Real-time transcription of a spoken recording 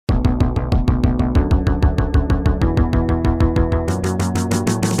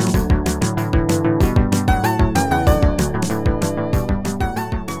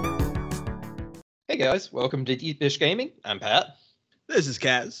guys, welcome to Deep Dish Gaming. I'm Pat, This is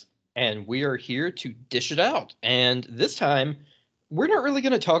Kaz. and we are here to dish it out. And this time, we're not really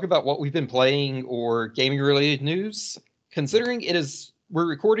going to talk about what we've been playing or gaming-related news, considering we're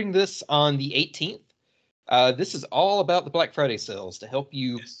recording this on the 18th. This is all about the Black Friday sales to help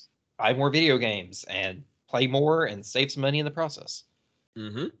you Yes. buy more video games and play more and save some money in the process.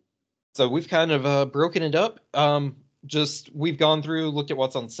 Mm-hmm. So we've kind of broken it up. We've gone through, looked at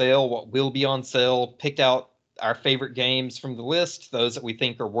what's on sale, what will be on sale, picked out our favorite games from the list, those that we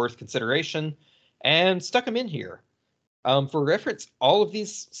think are worth consideration, and stuck them in here. For reference,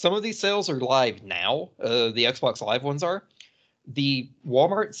 some of these sales are live now. The Xbox Live ones are. The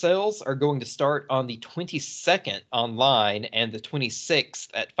Walmart sales are going to start on the 22nd online and the 26th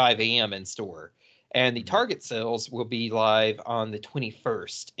at 5 a.m. in store. And the Target sales will be live on the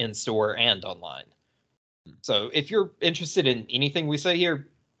 21st in store and online. So if you're interested in anything we say here,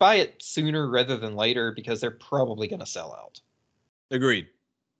 buy it sooner rather than later because they're probably going to sell out. Agreed.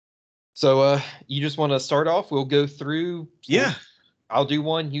 So you just want to start off? We'll go through. Yeah. I'll do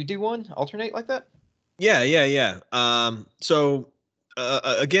one, you do one, alternate like that? Yeah.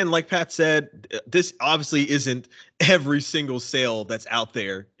 Again, like Pat said, this obviously isn't every single sale that's out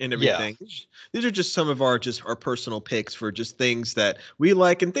there and everything. Yeah. These are just some of our personal picks for just things that we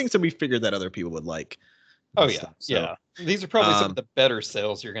like and things that we figured that other people would like. Oh yeah, yeah. These are probably some of the better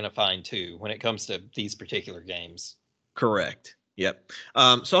sales you're going to find too when it comes to these particular games. Correct. Yep.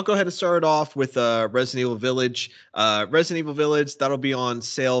 So I'll go ahead and start off with Resident Evil Village. Resident Evil Village, that'll be on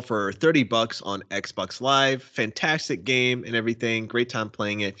sale for $30 on Xbox Live. Fantastic game and everything. Great time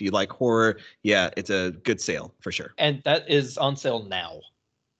playing it. If you like horror, yeah, it's a good sale for sure. And that is on sale now.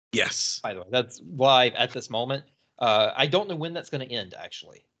 Yes. By the way, that's live at this moment. I don't know when that's going to end,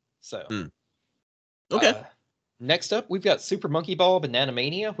 actually. So. Okay. Next up, we've got Super Monkey Ball Banana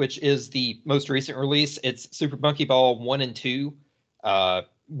Mania, which is the most recent release. It's Super Monkey Ball 1 and 2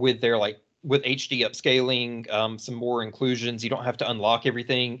 with HD upscaling, some more inclusions. You don't have to unlock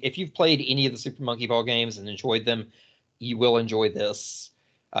everything. If you've played any of the Super Monkey Ball games and enjoyed them, you will enjoy this.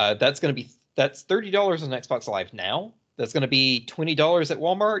 That's $30 on Xbox Live now. That's going to be $20 at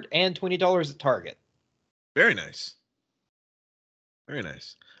Walmart and $20 at Target. Very nice. Very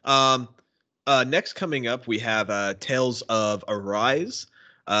nice. Next coming up, we have Tales of Arise.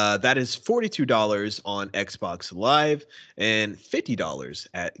 That is $42 on Xbox Live and $50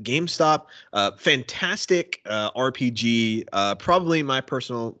 at GameStop. Fantastic RPG. Probably my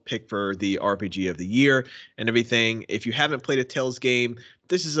personal pick for the RPG of the year and everything. If you haven't played a Tales game,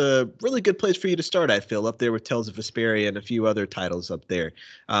 this is a really good place for you to start, I feel, up there with Tales of Vesperia and a few other titles up there.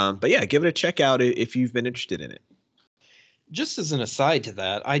 But yeah, give it a check out if you've been interested in it. Just as an aside to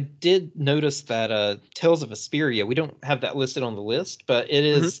that, I did notice that Tales of Vesperia, we don't have that listed on the list, but it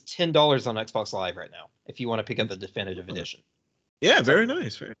is $10 on Xbox Live right now if you want to pick up the definitive edition. Yeah, very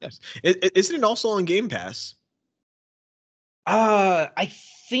nice. Very nice. Isn't it also on Game Pass? I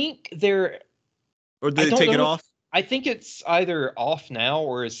think they're... Or did they take it off? I think it's either off now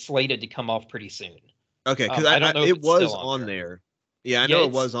or is slated to come off pretty soon. Okay, because I don't know it was on there. Yeah, I know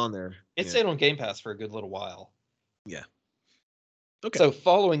it was on there. It stayed on Game Pass for a good little while. Yeah. Okay. So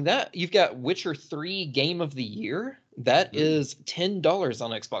following that, you've got Witcher 3 Game of the Year. That is $10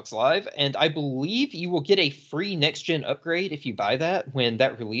 on Xbox Live, and I believe you will get a free next-gen upgrade if you buy that when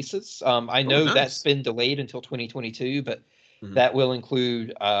that releases. I know that's been delayed until 2022, but that will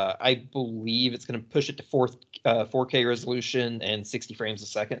include, I believe it's going to push it to 4K resolution and 60 frames a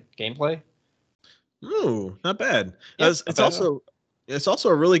second gameplay. Ooh, not bad. Yeah, It's also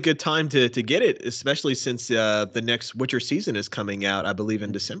a really good time to get it, especially since the next Witcher season is coming out, I believe,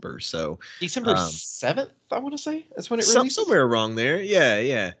 in December. So December 7th, I want to say, that's when it releases. Somewhere wrong there.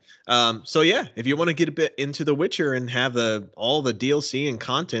 Yeah. So yeah, if you want to get a bit into The Witcher and have all the DLC and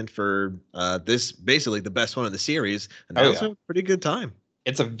content for this, basically the best one of the series, now's a pretty good time.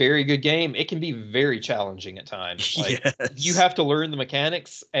 It's a very good game. It can be very challenging at times. You have to learn the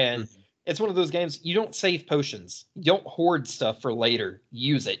mechanics, and it's one of those games, you don't save potions. You don't hoard stuff for later.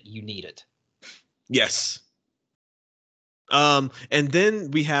 Use it. You need it. Yes. And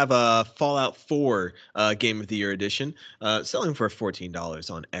then we have a Fallout 4 Game of the Year edition, selling for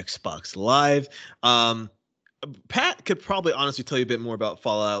 $14 on Xbox Live. Pat could probably honestly tell you a bit more about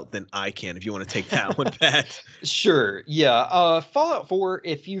Fallout than I can if you want to take that one, Pat. Sure. Yeah. Fallout 4,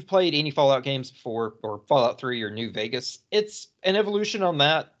 if you've played any Fallout games before, or Fallout 3 or New Vegas, it's an evolution on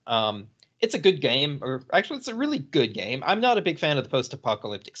that. It's a good game, or actually it's a really good game. I'm not a big fan of the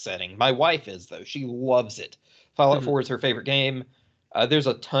post-apocalyptic setting. My wife is, though. She loves it. Fallout 4 is her favorite game. There's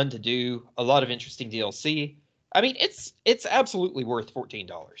a ton to do, a lot of interesting DLC. I mean, it's absolutely worth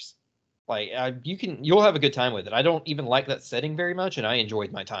 $14. Like you'll have a good time with it. I don't even like that setting very much, and I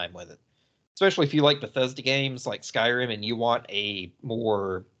enjoyed my time with it. Especially if you like Bethesda games like Skyrim and you want a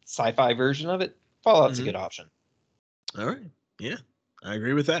more sci-fi version of it, Fallout's a good option. All right. Yeah, I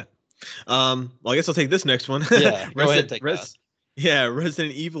agree with that. Well, I guess I'll take this next one. Yeah, go ahead and take that. Yeah,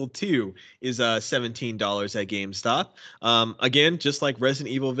 Resident Evil 2 is $17 at GameStop. Again, just like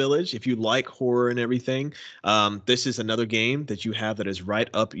Resident Evil Village, if you like horror and everything, this is another game that you have that is right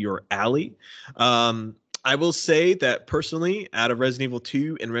up your alley. I will say that personally, out of Resident Evil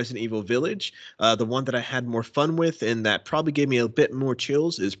 2 and Resident Evil Village, the one that I had more fun with and that probably gave me a bit more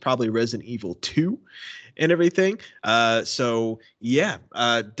chills is probably Resident Evil 2 and everything. So yeah,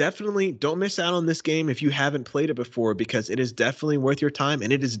 definitely don't miss out on this game if you haven't played it before, because it is definitely worth your time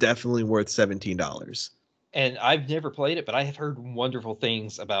and it is definitely worth $17. And I've never played it, but I have heard wonderful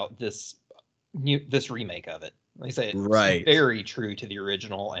things about this remake of it. Like I say, it's right. very true to the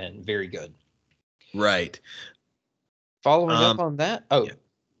original and very good. Right. Following up on that, yeah.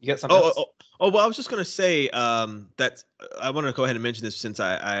 You got something else? Well, I was just gonna say that I want to go ahead and mention this since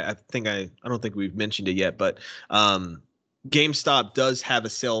I don't think we've mentioned it yet, but GameStop does have a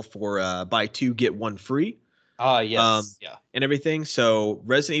sale for buy two get one free. Yes, yeah, and everything. So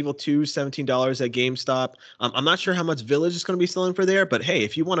Resident Evil 2, $17 at GameStop. I'm not sure how much Village is going to be selling for there, but hey,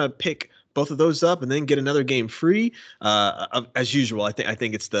 if you want to pick both of those up and then get another game free, as usual, I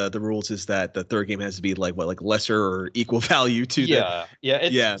think it's the rules is that the third game has to be like lesser or equal value to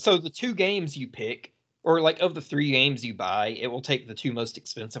So the two games you pick, or like of the three games you buy, it will take the two most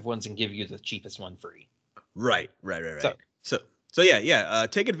expensive ones and give you the cheapest one free. Right. So yeah.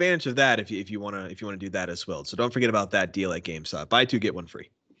 Take advantage of that if you want to do that as well. So don't forget about that deal at GameStop. Buy two get one free.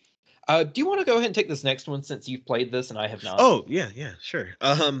 Do you want to go ahead and take this next one since you've played this and I have not? Oh yeah, sure.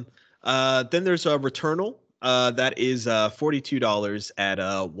 Then there's Returnal. That is $42 at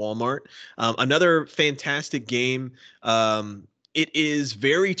Walmart. Another fantastic game. It is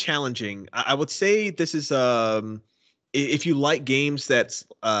very challenging. I would say this is if you like games that's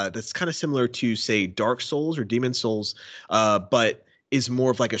kind of similar to say Dark Souls or Demon Souls, but is more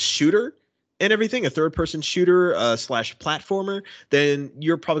of like a shooter and everything, a third-person shooter slash platformer, then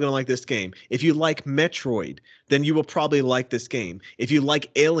you're probably gonna like this game. If you like Metroid, then you will probably like this game. If you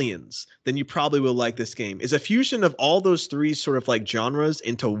like Aliens, then you probably will like this game. It's a fusion of all those three sort of like genres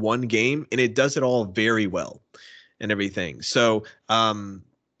into one game, and it does it all very well and everything. So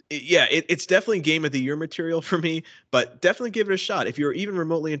it's definitely game of the year material for me, but definitely give it a shot. If you're even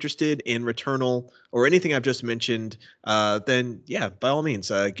remotely interested in Returnal or anything I've just mentioned, then yeah, by all means,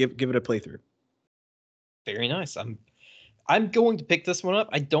 give it a playthrough. Very nice. I'm going to pick this one up.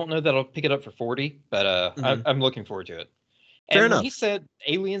 I don't know that I'll pick it up for 40, but I'm looking forward to it. And Fair enough. When he said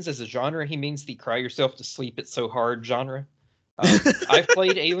aliens as a genre, he means the cry yourself to sleep it's so hard genre. I've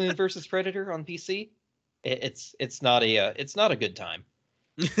played Alien versus Predator on PC. It's not a good time.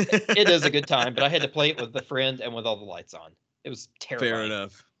 It is a good time, but I had to play it with a friend and with all the lights on. It was terrifying. Fair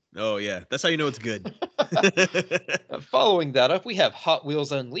enough. Oh yeah, that's how you know it's good. Following that up, we have Hot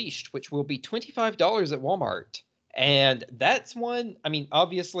Wheels Unleashed, which will be $25 at Walmart. And that's one, I mean,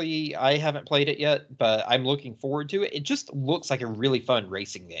 obviously I haven't played it yet, but I'm looking forward to it. It just looks like a really fun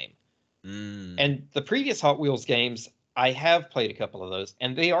racing game. And the previous Hot Wheels games, I have played a couple of those,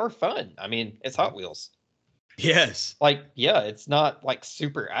 and they are fun. I mean, it's Hot Wheels. Yes. Like, yeah, it's not like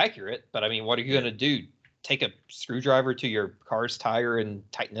super accurate, but I mean, what are you going to do? Take a screwdriver to your car's tire and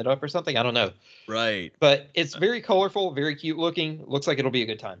tighten it up or something? I don't know. Right. But it's very colorful, very cute looking. Looks like it'll be a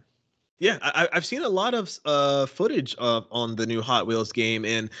good time. Yeah, I've seen a lot of footage on the new Hot Wheels game,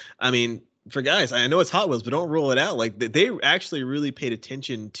 and I mean, for guys, I know it's Hot Wheels, but don't rule it out. Like they actually really paid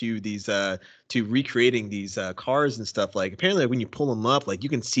attention to these to recreating these cars and stuff. Like apparently when you pull them up, like you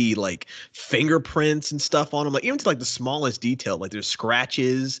can see like fingerprints and stuff on them, like even to like the smallest detail, like there's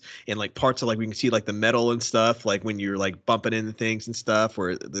scratches and like parts of like we can see like the metal and stuff, like when you're like bumping into things and stuff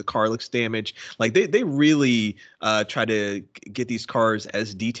where the car looks damaged. Like they really try to get these cars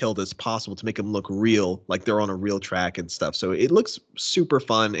as detailed as possible to make them look real, like they're on a real track and stuff. So it looks super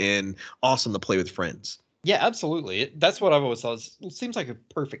fun and awesome to play with friends. Yeah, absolutely. That's what I've always thought. It seems like a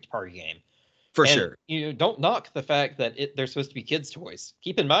perfect party game. For sure. You know, don't knock the fact that they're supposed to be kids' toys.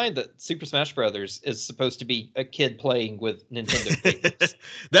 Keep in mind that Super Smash Brothers is supposed to be a kid playing with Nintendo figures.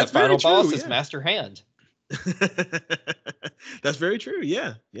 That's the final very true, boss is Master Hand. That's very true.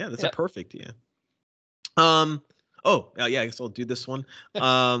 Yeah. That's a perfect. Yeah. I guess I'll do this one.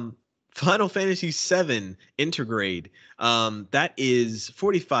 Final Fantasy VII Intergrade. That is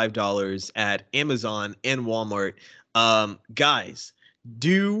 $45 at Amazon and Walmart. Guys,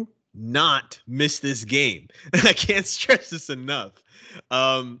 do not miss this game. I can't stress this enough.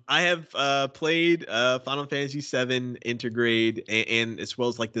 I have played Final Fantasy VII Intergrade, and as well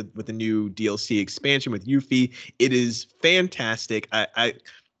as like the new DLC expansion with Yuffie. It is fantastic. I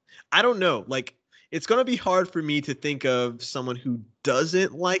don't know. Like, it's gonna be hard for me to think of someone who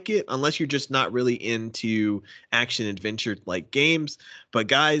doesn't like it unless you're just not really into action adventure like games. But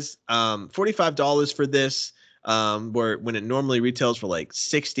guys, $45 for this, where when it normally retails for like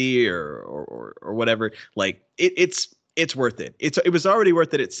 60 or whatever, like it's worth it. It was already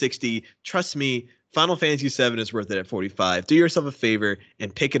worth it at 60. Trust me, Final Fantasy VII is worth it at 45. Do yourself a favor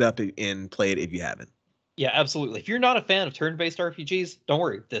and pick it up and play it if you haven't. Yeah, absolutely. If you're not a fan of turn-based RPGs, don't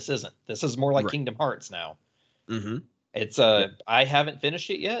worry. This isn't. This is more like Right. Kingdom Hearts now. Mm-hmm. It's Yeah. I haven't finished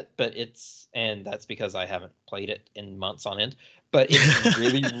it yet, but and that's because I haven't played it in months on end. But it's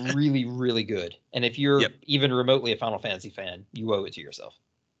really, really, really good. And if you're Yep. even remotely a Final Fantasy fan, you owe it to yourself.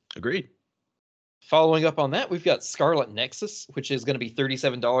 Agreed. Following up on that, we've got Scarlet Nexus, which is going to be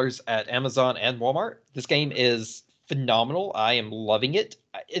 $37 at Amazon and Walmart. This game is phenomenal. I am loving it.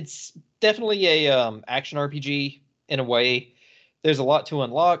 It's definitely a action RPG in a way. There's a lot to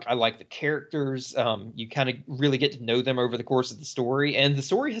unlock. I like the characters. You kind of really get to know them over the course of the story, and the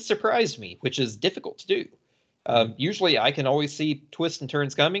story has surprised me, which is difficult to do. Mhm. Usually, I can always see twists and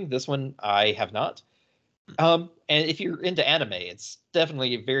turns coming. This one, I have not. And if you're into anime, it's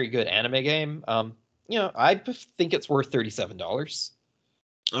definitely a very good anime game. I think it's worth $37.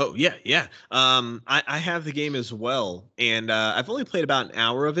 Oh yeah, yeah. I have the game as well, and I've only played about an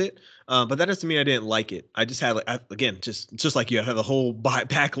hour of it. But that doesn't mean I didn't like it. I just had like again, just like you, I have a whole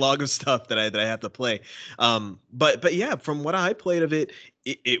backlog of stuff that I have to play. But yeah, from what I played of it,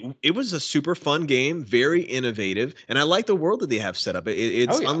 it was a super fun game, very innovative, and I like the world that they have set up. Oh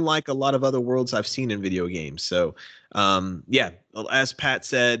It's yeah. unlike a lot of other worlds I've seen in video games. So, yeah, as Pat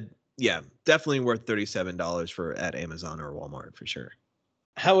said, yeah, definitely worth $37 for at Amazon or Walmart for sure.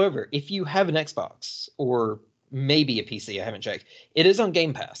 However, if you have an Xbox or maybe a PC, I haven't checked, it is on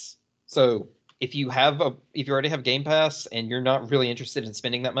Game Pass. So if you already have Game Pass and you're not really interested in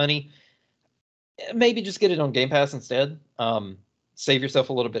spending that money, maybe just get it on Game Pass instead. Save yourself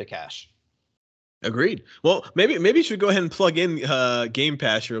a little bit of cash. Agreed. Well, maybe you should go ahead and plug in Game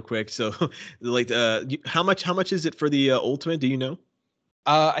Pass real quick. So, like, how much is it for the Ultimate? Do you know?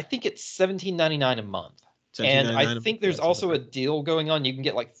 I think it's 17.99 a month. Seventeen And ninety I nine a month. think Yeah, there's that sounds also about a right. deal going on. You can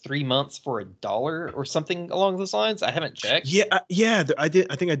get like 3 months for $1 or something along those lines. I haven't checked. Yeah, yeah. I did.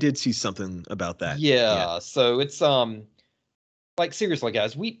 I think I did see something about that. Yeah. Yeah, so it's like seriously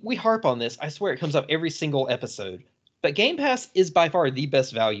guys, we harp on this. I swear it comes up every single episode. But Game Pass is by far the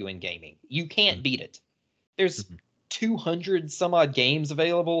best value in gaming. You can't beat it. There's Mm-hmm. 200 some odd games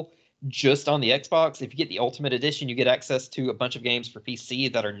available just on the Xbox. If you get the Ultimate Edition, you get access to a bunch of games for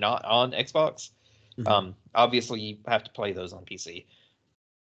PC that are not on Xbox. Hmm. Obviously, you have to play those on PC.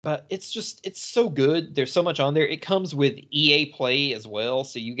 But it's so good. There's so much on there. It comes with EA Play as well,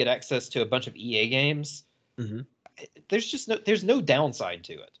 so you get access to a bunch of EA games. Hmm. There's no downside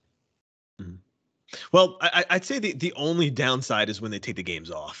to it. Hmm. Well, I'd say the only downside is when they take the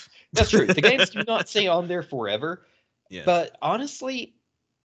games off. That's true. The games do not stay on there forever, Yeah. but honestly,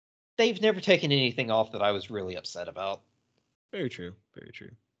 they've never taken anything off that I was really upset about. Very true. Very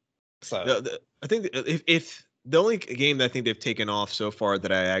true. So I think if the only game that I think they've taken off so far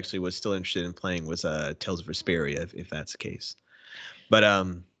that I actually was still interested in playing was Tales of Vesperia, if that's the case. But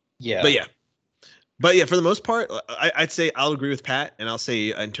but yeah, yeah, but yeah, for the most part, I'd say I'll agree with Pat, and I'll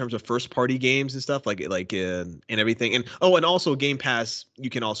say in terms of first party games and stuff and everything, and and also Game Pass you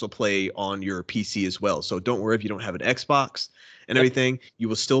can also play on your PC as well. So don't worry if you don't have an Xbox and yep. everything, you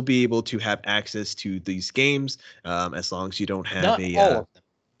will still be able to have access to these games as long as you don't have Not a all of them.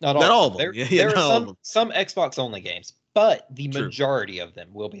 Not not all of all them. of them. There Yeah, yeah, there not are all of them. some Xbox only games, but the True. majority of them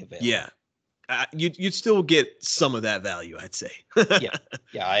will be Yeah. available. You'd still get some of that value, I'd say. Yeah.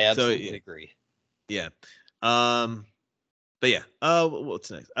 Yeah, I So absolutely agree. yeah. Um, but yeah.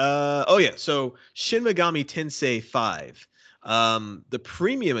 What's next? Oh yeah. So Shin Megami Tensei 5. The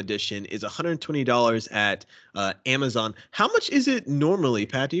premium edition is $120 at Amazon. How much is it normally,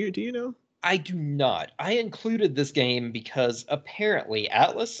 Pat? Do you know? I do not. I included this game because apparently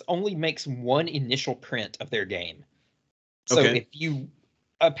Atlas only makes one initial print of their game. So Okay. if you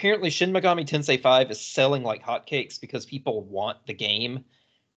apparently Shin Megami Tensei 5 is selling like hotcakes because people want the game,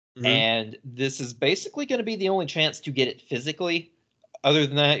 Hmm. and this is basically going to be the only chance to get it physically. Other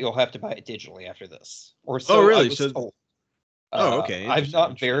than that, you'll have to buy it digitally after this, or Oh, so I really? was So, told. oh, okay. I've Interesting. not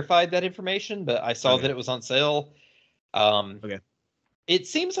Interesting. verified that information, but I saw Okay. that it was on sale. Um, Okay. it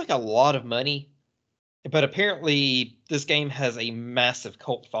seems like a lot of money, but apparently this game has a massive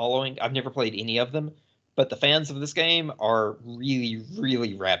cult following. I've never played any of them, but the fans of this game are really,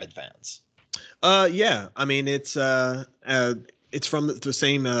 really rabid fans. Yeah. I mean, it's from the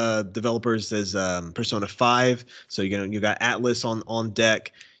same developers as Persona 5. So you got Atlas on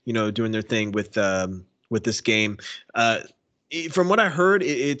deck, doing their thing with this game. From what I heard,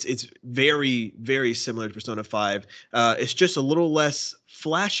 it's very, very similar to Persona 5. It's just a little less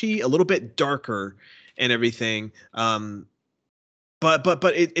flashy, a little bit darker, and everything. But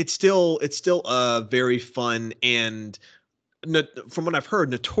it's still a very fun and from what I've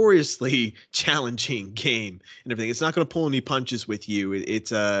heard, notoriously challenging game and everything. It's not going to pull any punches with you.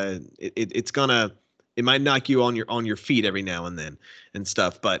 It's gonna, it might knock you on your feet every now and then and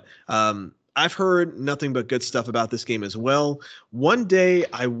stuff. But I've heard nothing but good stuff about this game as well. One day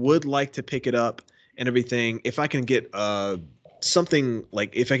I would like to pick it up and everything if I can get something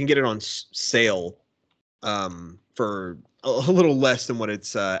like if I can get it on sale for a little less than what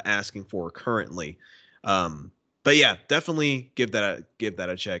it's asking for currently. But yeah, definitely give that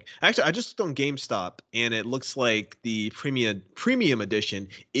a check. Actually, I just looked on GameStop and it looks like the premium edition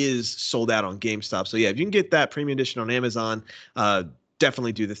is sold out on GameStop. So yeah, if you can get that premium edition on Amazon,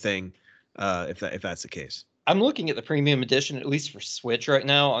 definitely do the thing if that's the case. I'm looking at the premium edition, at least for Switch right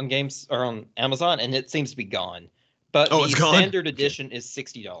now on games or on Amazon, and it seems to be gone. But Oh, the it's gone? standard edition is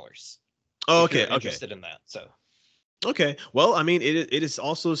 $60. Oh, if you're okay. interested in that. So Okay. Well, I mean, it is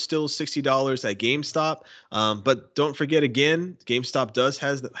also still $60 at GameStop. But don't forget again, GameStop does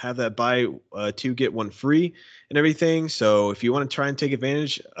have that buy two get one free and everything. So if you want to try and take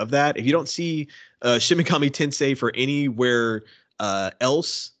advantage of that, if you don't see Shin Megami Tensei for anywhere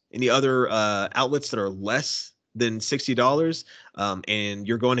else, any other outlets that are less than $60, and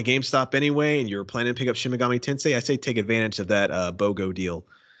you're going to GameStop anyway, and you're planning to pick up Shin Megami Tensei, I say take advantage of that BOGO deal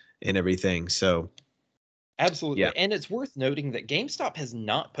and everything. So. absolutely. Yeah. And it's worth noting that GameStop has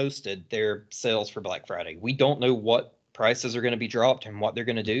not posted their sales for Black Friday. We don't know what prices are going to be dropped and what they're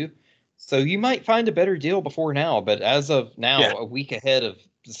going to do. So you might find a better deal before now, but as of now, Yeah. a week ahead of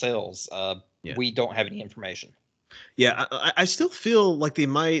the sales, Yeah. we don't have any information. Yeah, I still feel like they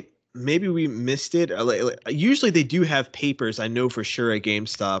might. Maybe we missed it. Usually they do have papers. I know for sure at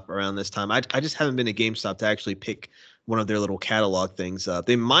GameStop around this time. I just haven't been to GameStop to actually pick one of their little catalog things up.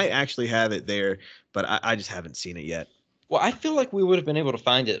 They might actually have it there, but I just haven't seen it yet. Well, I feel like we would have been able to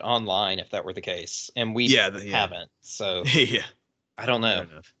find it online if that were the case, and we Yeah, haven't. So yeah. I don't Fair know.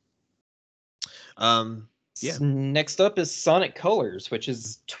 enough. Um, yeah. Next up is Sonic Colors, which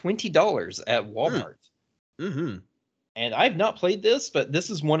is $20 at Walmart. Mm-hmm. And I've not played this, but this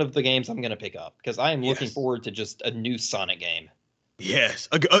is one of the games I'm going to pick up because I am looking Yes. forward to just a new Sonic game. Yes,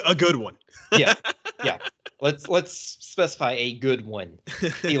 a good one. Yeah, yeah. Let's specify a good one.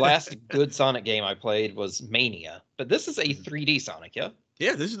 The last good Sonic game I played was Mania, but this is a 3D Sonic, yeah.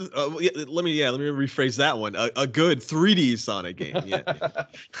 Yeah, this is. Let me rephrase that one. A good 3D Sonic game.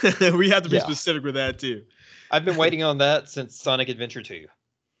 Yeah, we have to be specific with that too. I've been waiting on that since Sonic Adventure 2.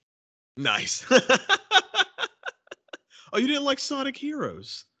 Nice. Oh, you didn't like Sonic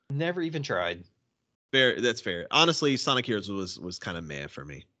Heroes? Never even tried. Fair. That's fair. Honestly, Sonic Heroes was kind of meh for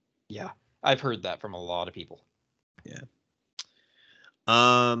me. Yeah, I've heard that from a lot of people. Yeah.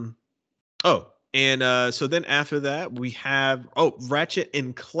 Oh, and so then after that we have Ratchet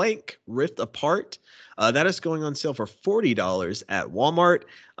and Clank Rift Apart. That is going on sale for $40 at Walmart.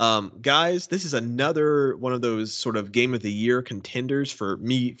 Guys, this is another one of those sort of game of the year contenders for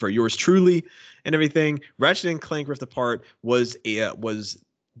me, for yours truly, and everything. Ratchet and Clank Rift Apart was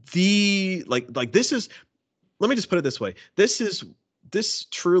the like this is. Let me just put it this way. This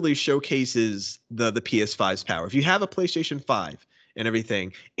truly showcases the PS5's power. If you have a PlayStation 5 and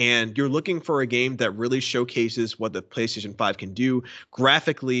everything, and you're looking for a game that really showcases what the PlayStation 5 can do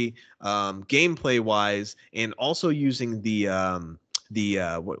graphically, gameplay wise, and also using the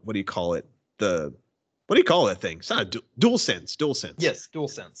what do you call it? What do you call that thing? It's not a DualSense. DualSense. Yes,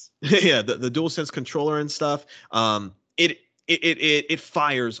 DualSense. Yeah, the DualSense controller and stuff. It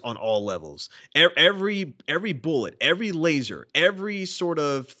fires on all levels. Every bullet, every laser, every sort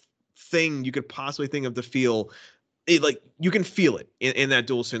of thing you could possibly think of to feel it, like you can feel it in that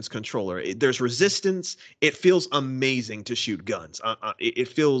DualSense controller. There's resistance. It feels amazing to shoot guns. It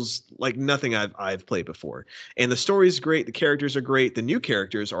feels like nothing I've played before. And the story is great. The characters are great. The new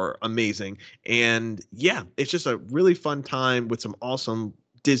characters are amazing. And yeah, it's just a really fun time with some awesome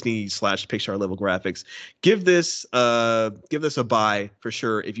Disney/Pixar level graphics. Give this a buy for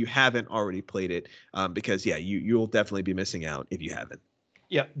sure if you haven't already played it, because yeah, you'll definitely be missing out if you haven't.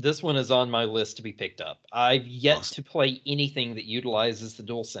 Yeah, this one is on my list to be picked up. I've yet Awesome. to play anything that utilizes the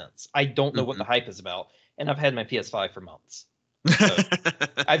DualSense. I don't know what the hype is about, and I've had my PS5 for months. So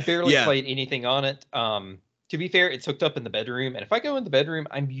I barely Yeah. played anything on it. To be fair, it's hooked up in the bedroom, and if I go in the bedroom,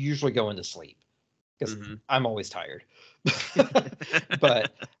 I'm usually going to sleep because Hmm. I'm always tired.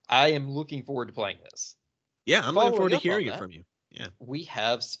 But I am looking forward to playing this. Yeah, I'm looking forward Following to up on hearing it that, from you. Yeah. we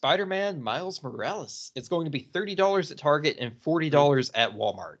have Spider-Man Miles Morales. It's going to be $30 at Target and Mhm. $40 at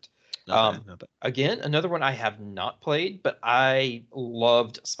Walmart. Not Um, bad. Not bad. Again, another one I have not played, but I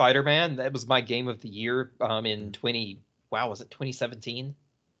loved Spider-Man. That was my game of the year in Mhm. 20, wow, was it 2017?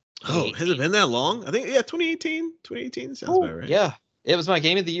 Oh, has it 2018? been that long? I think, yeah, 2018. 2018 sounds Oh, about right. yeah. It was my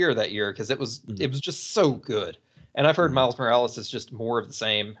game of the year that year because Mhm. it was just so good. And I've heard Mhm. Miles Morales is just more of the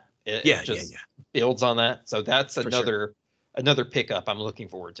same. It Yeah, yeah, just yeah, builds on that. So that's for sure. another pickup I'm looking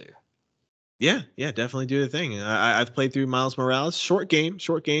forward to. Yeah, yeah, definitely do the thing. I've played through Miles Morales. Short game,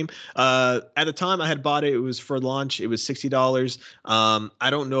 short game. At the time I had bought it, it was for launch. It was $60. I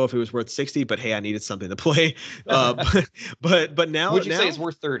don't know if it was worth 60, but hey, I needed something to play. But Would you say it's now,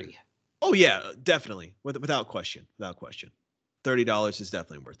 worth 30? oh yeah, definitely, without question, without question. $30 is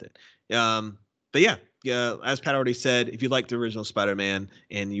definitely worth it. But yeah, yeah. As Pat already said, if you like the original Spider-Man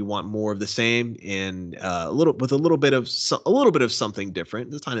and you want more of the same and a little bit of a little bit of something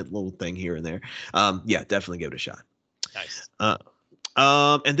different, this tiny little thing here and there, yeah, definitely give it a shot. Nice.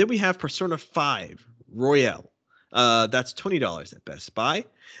 Uh, and then we have Persona 5 Royale. That's $20 at Best Buy.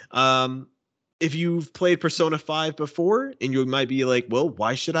 Um, if you've played Persona 5 before and you might be like, well,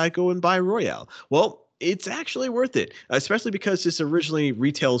 why should I go and buy Royale? Well, it's actually worth it, especially because this originally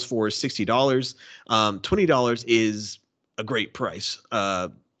retails for $60. $20 is a great price.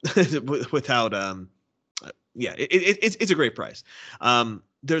 Without yeah, it's a great price.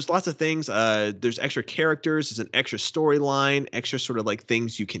 There's lots of things. There's extra characters. There's an extra storyline, extra sort of like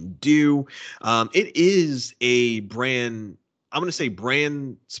things you can do. It is a brand. I'm gonna say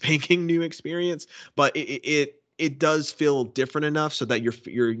brand spanking new experience, but it does feel different enough so that you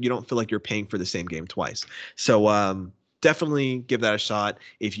don't feel like you're paying for the same game twice. So definitely give that a shot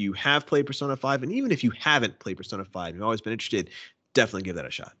if you have played Persona 5, and even if you haven't played Persona 5, you've always been interested. Definitely give that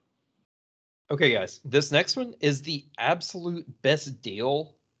a shot. Okay, guys. This next one is the absolute best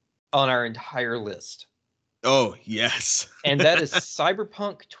deal on our entire list. Oh yes. And that is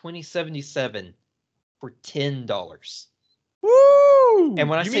Cyberpunk 2077 for $10. And Woo!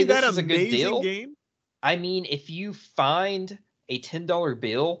 when I You say mean that this is a good amazing deal, game? I mean if you find a $10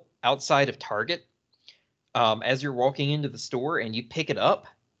 bill outside of Target as you're walking into the store and you pick it up,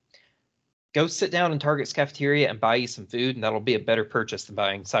 go sit down in Target's cafeteria and buy you some food, and that'll be a better purchase than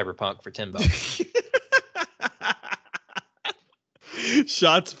buying Cyberpunk for $10.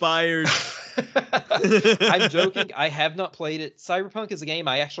 Shots fired. I'm joking. I have not played it. Cyberpunk is a game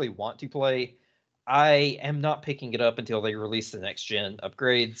I actually want to play. I am not picking it up until they release the next gen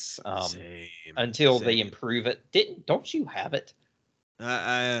upgrades. Same, Until they same. improve it. Don't you have it?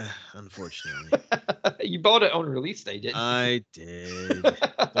 Unfortunately, You bought it on release day, didn't you? I did.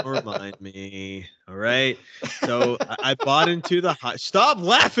 Don't remind me. All right. So I bought into the hype. Stop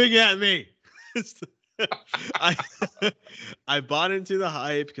laughing at me. I I bought into the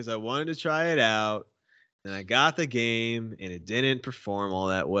hype because I wanted to try it out. And I got the game and it didn't perform all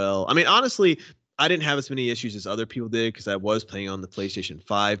that well. I mean, honestly, I didn't have as many issues as other people did because I was playing on the PlayStation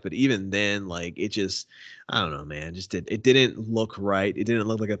 5, but even then, like it just I don't know, man, it didn't look right. It didn't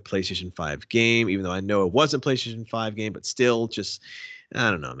look like a PlayStation 5 game, even though I know it wasn't a PlayStation 5 game, but still just I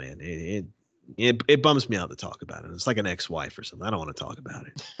don't know, man. It bums me out to talk about it. It's like an ex-wife or something. I don't want to talk about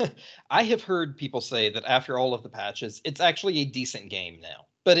it. I have heard people say that after all of the patches, it's actually a decent game now,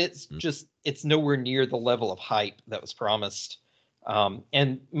 but it's nowhere near the level of hype that was promised.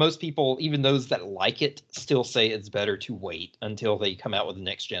 And most people, even those that like it, still say it's better to wait until they come out with the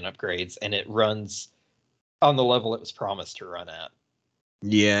next gen upgrades and it runs on the level it was promised to run at.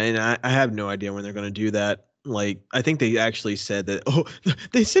 Yeah, and I have no idea when they're going to do that. Like, I think they actually said that. Oh,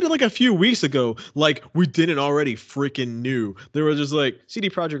 they said it like a few weeks ago. Like, we didn't already freaking knew. They were just like,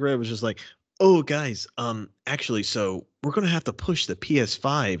 CD Projekt Red was just like, oh, guys, actually, so we're going to have to push the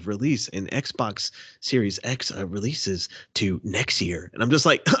PS5 release and Xbox Series X releases to next year. And I'm just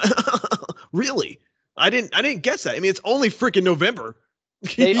like, really? I didn't guess that. I mean, it's only freaking November.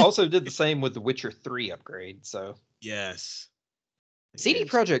 They also did the same with the Witcher 3 upgrade. So Yes. CD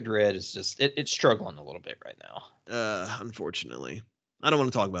Projekt Red is just it's struggling a little bit right now. Unfortunately, I don't want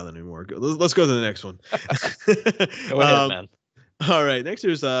to talk about it anymore. Let's go to the next one. Go ahead, man. All right, next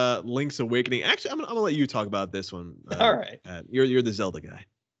there's Link's Awakening. Actually, I'm gonna let you talk about this one. All right. You're the Zelda guy.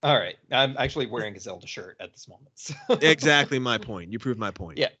 All right. I'm actually wearing a Zelda shirt at this moment. So. Exactly my point. You proved my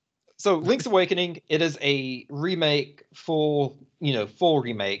point. Yeah. So Link's Awakening, it is a remake, full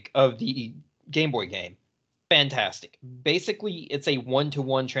remake of the Game Boy game. fantastic. Basically, it's a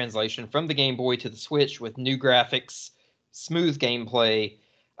one-to-one translation from the Game Boy to the Switch with new graphics, smooth gameplay.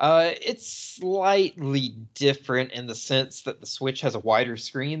 It's slightly different in the sense that the Switch has a wider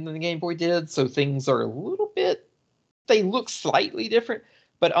screen than the Game Boy did, so things are a little bit, they look slightly different.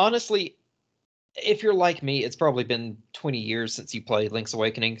 But honestly, if you're like me, it's probably been 20 years since you played Link's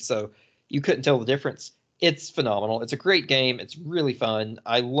Awakening, so you couldn't tell the difference. It's phenomenal. It's a great game. It's really fun.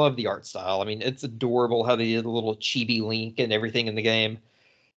 I love the art style. I mean, it's adorable how they did a little chibi Link and everything in the game.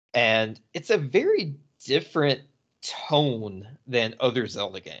 And it's a very different tone than other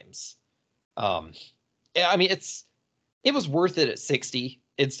Zelda games. Um, yeah, I mean, it was worth it at 60.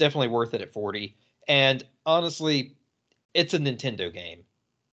 It's definitely worth it at 40. And honestly, it's a Nintendo game.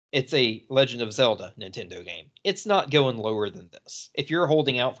 It's a Legend of Zelda Nintendo game. It's not going lower than this. If you're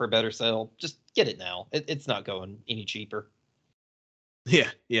holding out for a better sale, just get it now. It's not going any cheaper. Yeah,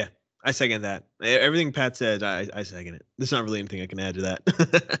 yeah. I second that. Everything Pat said, I second it. There's not really anything I can add to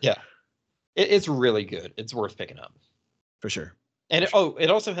that. Yeah. It's really good. It's worth picking up. For sure. And it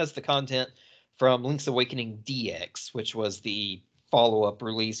also has the content from Link's Awakening DX, which was the follow-up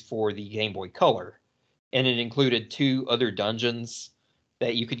release for the Game Boy Color. And it included 2 other dungeons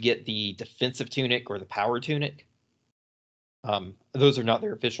that you could get the defensive tunic or the power tunic. Those are not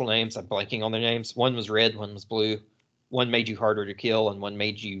their official names. I'm blanking on their names. One was red, one was blue. One made you harder to kill, and one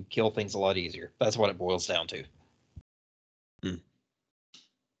made you kill things a lot easier. That's what it boils down to.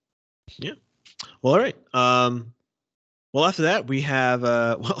 Yeah. Well, all right. Well, after that, we have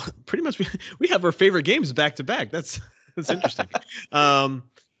well, pretty much we have our favorite games back to back. That's interesting.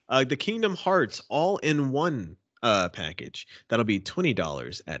 The Kingdom Hearts all-in-one package. That'll be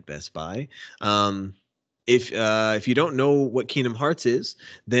 $20 at Best Buy. If you don't know what Kingdom Hearts is,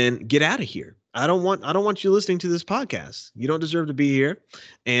 then get out of here. I don't want you listening to this podcast. You don't deserve to be here.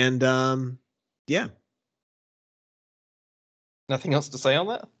 And yeah. Nothing else to say on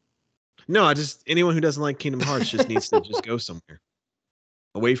that? No, anyone who doesn't like Kingdom Hearts just needs to just go somewhere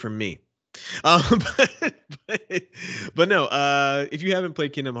away from me. But no, if you haven't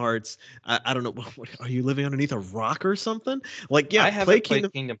played Kingdom Hearts, I don't know. Are you living underneath a rock or something? Like, yeah, I haven't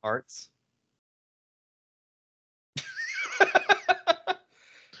played Kingdom Hearts.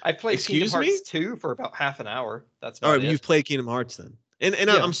 I played Kingdom Hearts 2 for about half an hour. That's about all right. it. You've played Kingdom Hearts then, and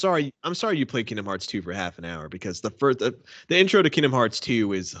yeah. I'm sorry you played Kingdom Hearts 2 for half an hour because the intro to Kingdom Hearts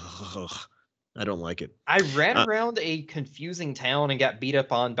 2 is I don't like it. I ran around a confusing town and got beat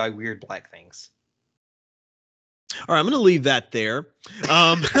up on by weird black things. All right, I'm going to leave that there.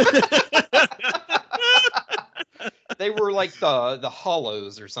 They were like the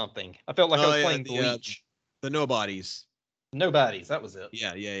hollows or something. I felt like I was playing Bleach. The nobodies. Nobodies, that was it.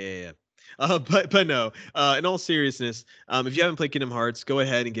 Yeah. But no. In all seriousness, if you haven't played Kingdom Hearts, go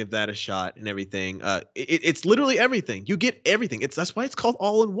ahead and give that a shot and everything. It's literally everything. You get everything. That's why it's called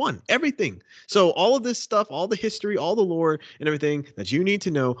all in one. Everything. So all of this stuff, all the history, all the lore, and everything that you need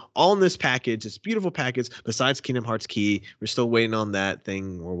to know, all in this package. This beautiful package. Besides Kingdom Hearts Key, we're still waiting on that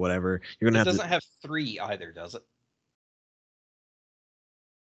thing or whatever. You're gonna It doesn't have 3 either, does it?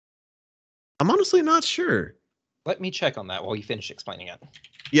 I'm honestly not sure. Let me check on that while you finish explaining it.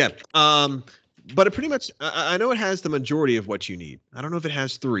 Yeah. But it pretty much, I know it has the majority of what you need. I don't know if it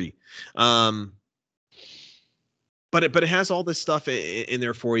has 3. But it has all this stuff in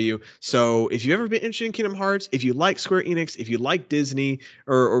there for you. So if you've ever been interested in Kingdom Hearts, if you like Square Enix, if you like Disney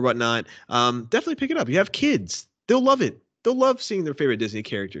or whatnot, definitely pick it up. You have kids. They'll love it. They'll love seeing their favorite Disney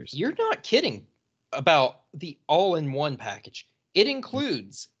characters. You're not kidding about the all-in-one package. It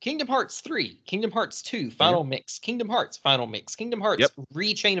includes Kingdom Hearts 3, Kingdom Hearts 2, Final Mix, Kingdom Hearts, Final Mix, Kingdom Hearts,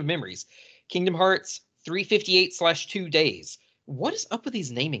 Re-Chain of Memories, Kingdom Hearts 358/2 Days. What is up with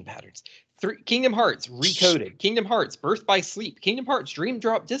these naming patterns? Kingdom Hearts Recoded, Kingdom Hearts Birth by Sleep, Kingdom Hearts Dream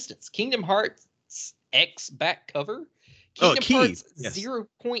Drop Distance, Kingdom Hearts X Back Cover, Kingdom Hearts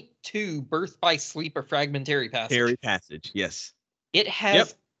 0.2 Birth by Sleep, a Fragmentary Passage. Yes. It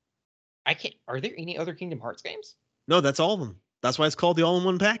has... Are there any other Kingdom Hearts games? No, that's all of them. That's why it's called the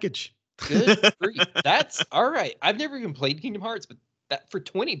all-in-one package. Good grief. That's all right. I've never even played Kingdom Hearts, but that for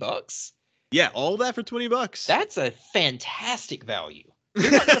 $20. Yeah, all that for $20. That's a fantastic value. You're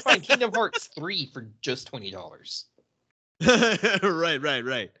not going to find Kingdom Hearts 3 for just $20.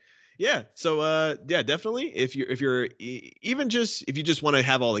 Right. Yeah. So yeah, definitely. If you just want to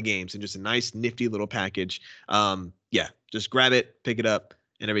have all the games in just a nice nifty little package, yeah, just grab it, pick it up,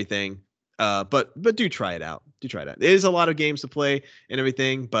 and everything. But do try it out. It is a lot of games to play and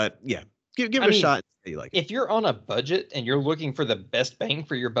everything, but yeah, give it a shot. You like it. If you're on a budget and you're looking for the best bang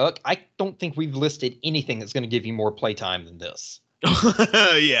for your buck, I don't think we've listed anything that's going to give you more playtime than this.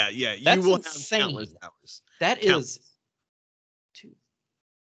 Yeah. That's you will insane. have countless hours. That is two.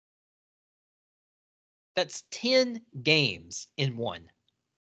 That's 10 games in one.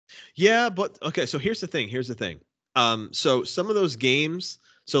 Yeah, but okay, so here's the thing. So some of those games,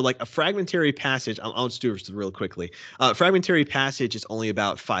 so like a fragmentary passage, I'll just do this real quickly. Fragmentary passage is only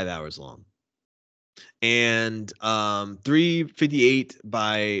about 5 hours long. And 358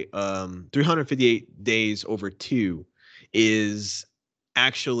 by 358 days over 2 is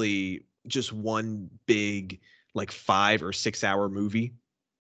actually just one big like 5 or 6 hour movie.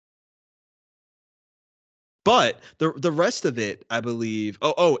 But the rest of it, I believe.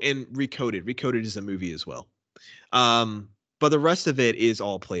 And Recoded. Recoded is a movie as well. But the rest of it is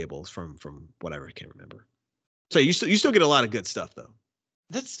all playables from whatever I can't remember. So you still get a lot of good stuff though.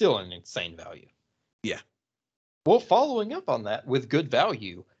 That's still an insane value. Yeah. Well, following up on that with good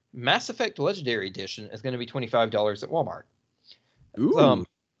value, Mass Effect Legendary Edition is going to be $25 at Walmart. Ooh.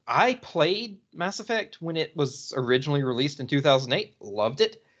 I played Mass Effect when it was originally released in 2008. Loved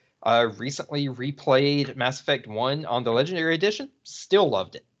it. I recently replayed Mass Effect 1 on the Legendary Edition. Still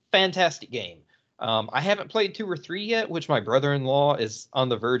loved it. Fantastic game. I haven't played 2 or 3 yet, which my brother-in-law is on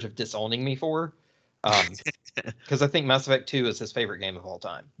the verge of disowning me for. Because I think Mass Effect 2 is his favorite game of all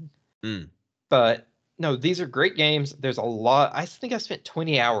time. But no, these are great games. There's a lot. I think I spent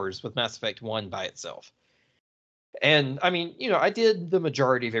 20 hours with Mass Effect 1 by itself. And I mean, I did the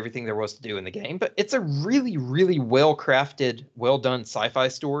majority of everything there was to do in the game, but it's a really, really well crafted, well done sci-fi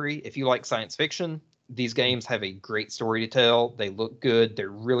story. If you like science fiction, these games have a great story to tell. They look good. They're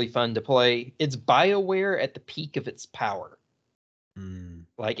really fun to play. It's BioWare at the peak of its power.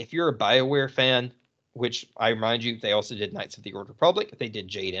 Like, if you're a BioWare fan, which I remind you, they also did Knights of the Old Republic. They did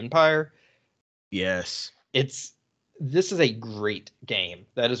Jade Empire. Yes. This is a great game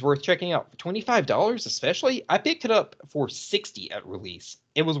that is worth checking out. For $25 especially, I picked it up for $60 at release.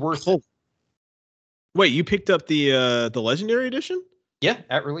 It was worth it. Wait, you picked up the Legendary Edition? Yeah,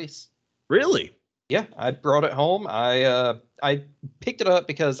 at release. Really? Yeah, I brought it home. I picked it up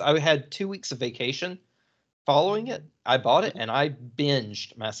because I had 2 weeks of vacation following it. I bought it and I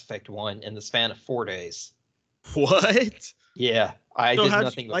binged Mass Effect 1 in the span of 4 days. What? Yeah, I did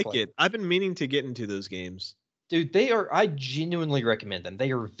nothing but play it. I've been meaning to get into those games. Dude, I genuinely recommend them.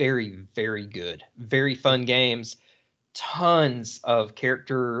 They are very, very good. Very fun games. Tons of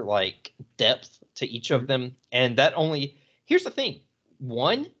character depth to each of them. And here's the thing.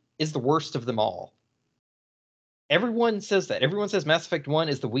 1 is the worst of them all. Everyone says that. Everyone says Mass Effect 1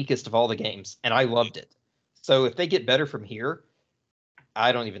 is the weakest of all the games, and I loved it. So if they get better from here,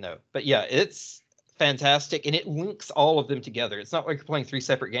 I don't even know. But yeah, it's fantastic, and it links all of them together. It's not like you're playing 3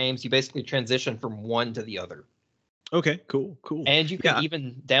 separate games. You basically transition from one to the other. Okay, cool. And you can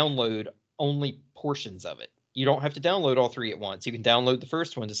even download only portions of it. You don't have to download all 3 at once. You can download the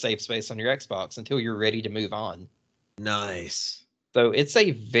first one to save space on your Xbox until you're ready to move on. Nice. So it's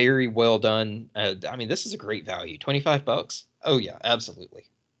a very well done. This is a great value. $25. Oh yeah, absolutely.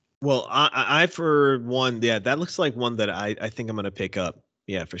 Well, I for one, yeah, that looks like one that I think I'm gonna pick up.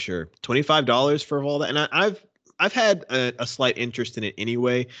 Yeah, for sure. $25 for all that, and I've had a slight interest in it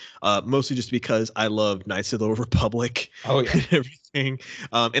anyway, mostly just because I love Knights of the Old Republic. Oh yeah, and everything.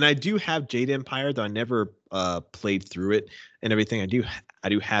 And I do have Jade Empire, though I never played through it and everything. I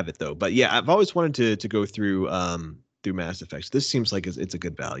do have it though. But yeah, I've always wanted to go through Mass Effect. This seems like it's a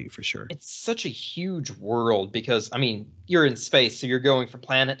good value for sure. It's such a huge world because you're in space, so you're going from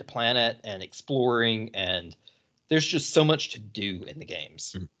planet to planet and exploring, and there's just so much to do in the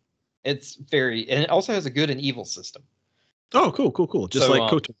games. Mm-hmm. And it also has a good and evil system. Oh, cool. Just like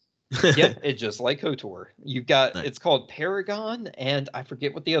KOTOR. Yeah, it's just like KOTOR. You've got, nice. It's called Paragon, and I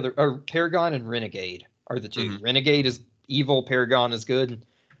forget what the other, Paragon and Renegade are the 2. Mm-hmm. Renegade is evil, Paragon is good.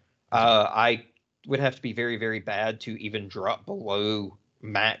 I would have to be very, very bad to even drop below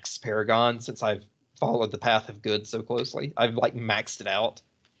max Paragon since I've followed the path of good so closely. I've maxed it out.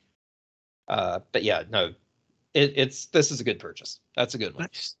 But yeah, no, this is a good purchase. That's a good one.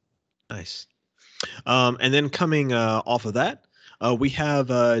 Nice. And then coming off of that, we have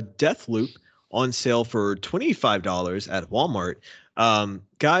Deathloop on sale for $25 at Walmart.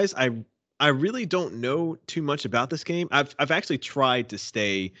 Guys, I really don't know too much about this game. I've actually tried to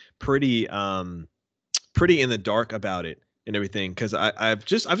stay pretty in the dark about it and everything because I've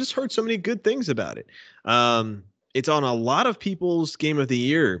just heard so many good things about it. It's on a lot of people's Game of the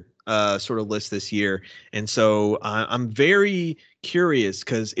Year sort of list this year, and so I'm very curious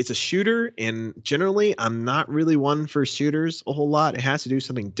because it's a shooter, and generally I'm not really one for shooters a whole lot. It has to do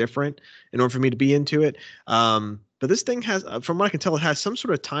something different in order for me to be into it. But this thing has, from what I can tell, it has some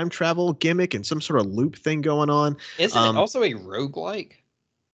sort of time travel gimmick and some sort of loop thing going on. Isn't it also a roguelike?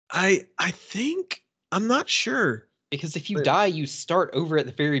 I think I'm not sure. Because if you But die, you start over at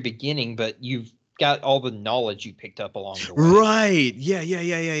the very beginning, but you've got all the knowledge you picked up along the way. right.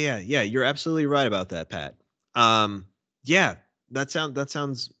 Yeah. You're absolutely right about that, Pat. Yeah, that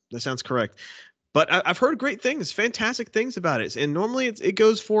sounds correct. But I've heard great things, fantastic things about it. And normally it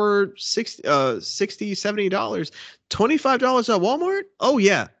goes for 60 $70. $25 at Walmart? Oh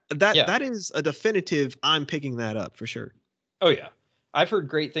yeah. That Yeah. that is a definitive I'm picking that up for sure. Oh yeah. I've heard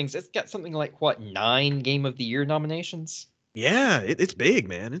great things. It's got something like what, 9 Game of the Year nominations? Yeah, it's big,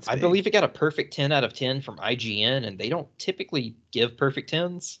 man. It's I big. believe it got a perfect 10 out of 10 from IGN, and they don't typically give perfect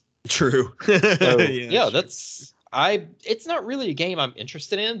 10s. True. So Yeah, yeah, that's true. that's I it's not really a game I'm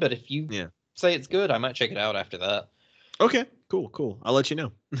interested in, but if you Yeah. say it's good, I might check it out after that. Okay, cool. I'll let you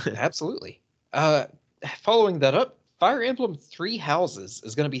know. Absolutely. Uh Following that up, Fire Emblem Three Houses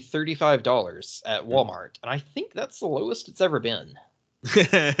is going to be $35 at Walmart, and I think that's the lowest it's ever been.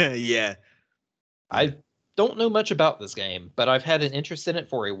 Yeah. Yeah. I don't know much about this game, but I've had an interest in it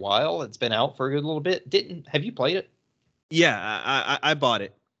for a while. It's been out for a good little bit. Didn't have you played it? Yeah, I bought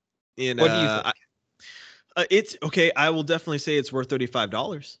it. And What do you think? it's okay. I will definitely say it's worth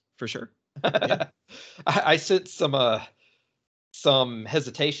 $35 for sure. Yeah. I sense some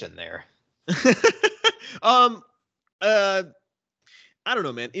hesitation there. um. Uh. I don't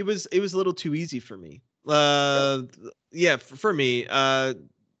know, man. It was a little too easy for me. Really? Yeah, for me.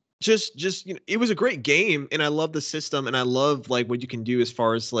 Just it was a great game, and I love the system, and I love like what you can do as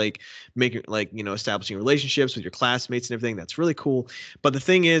far as like making like establishing relationships with your classmates and everything. That's really cool. But the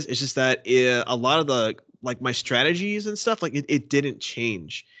thing is, it's just that a lot of the like my strategies and stuff like it didn't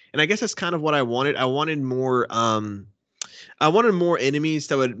change, and I guess that's kind of what I wanted. I wanted more enemies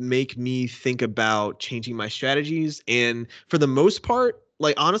that would make me think about changing my strategies. And for the most part,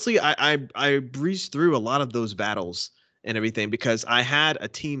 like honestly, I breezed through a lot of those battles and everything because I had a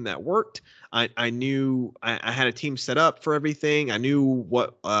team that worked. I knew I had a team set up for everything. I knew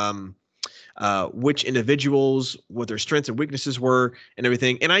what which individuals, what their strengths and weaknesses were, and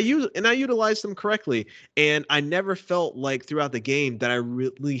everything. And I utilized them correctly. And I never felt like throughout the game that I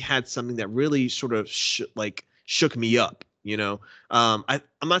really had something that really sort of shook me up. I'm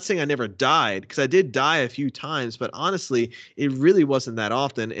not saying I never died because I did die a few times, but honestly, it really wasn't that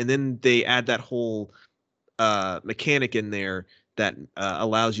often. And then they add that whole mechanic in there that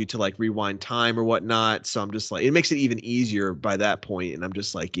allows you to like rewind time or whatnot. So I'm just like, it makes it even easier by that point. And I'm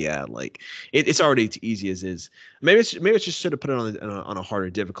just like, yeah, like it's already as easy as is. Maybe it's just should have put it on a harder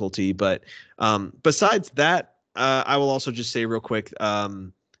difficulty. But besides that, I will also just say real quick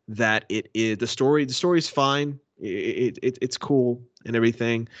that it is the story. The story's fine. It's cool and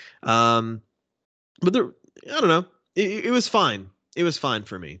everything. But I don't know. It was fine. It was fine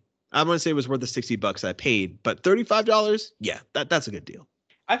for me. I want to say it was worth the $60 I paid, but $35, yeah, that's a good deal.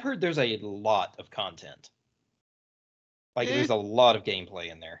 I've heard there's a lot of content. Like Eh. there's a lot of gameplay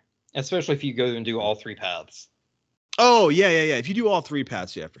in there, especially if you go and do all 3 paths. Oh yeah. If you do all 3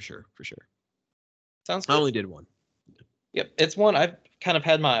 paths, yeah, for sure. Sounds I good. only did one. Yep, it's one I've kind of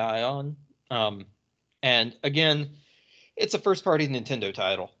had my eye on. And again, it's a first-party Nintendo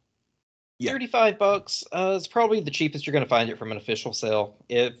title. Yeah. $35 is probably the cheapest you're going to find it from an official sale.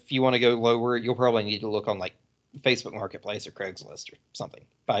 If you want to go lower, you'll probably need to look on like Facebook Marketplace or Craigslist or something.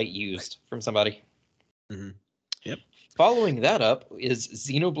 Buy it used from somebody. Mm-hmm. Yep. Following that up is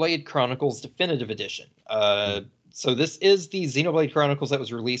Xenoblade Chronicles Definitive Edition. So this is the Xenoblade Chronicles that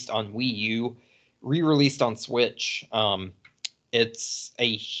was released on Wii U, re-released on Switch. It's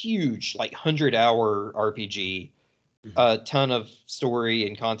a huge, like 100-hour RPG. A ton of story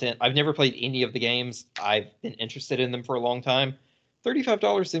and content. I've never played any of the games. I've been interested in them for a long time.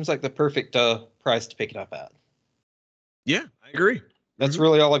 $35 seems like the perfect price to pick it up at. Yeah, I agree. That's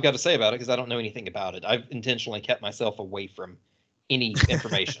really all I've got to say about it because I don't know anything about it. I've intentionally kept myself away from any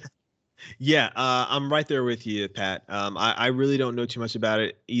information. Yeah, I'm right there with you, Pat. I really don't know too much about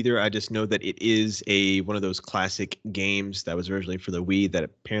it either. I just know that it is one of those classic games that was originally for the Wii that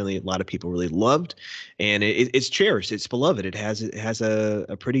apparently a lot of people really loved, and it's cherished. It's beloved. It has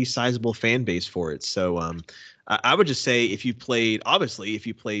a pretty sizable fan base for it. So I would just say if you played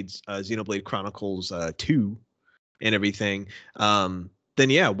Xenoblade Chronicles 2 and everything, then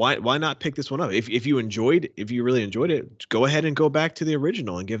yeah, why not pick this one up? If you really enjoyed it, go ahead and go back to the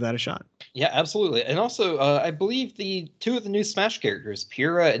original and give that a shot. Yeah, absolutely. And also, I believe the 2 of the new Smash characters,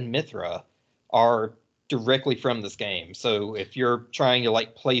 Pyrrha and Mithra, are directly from this game. So if you're trying to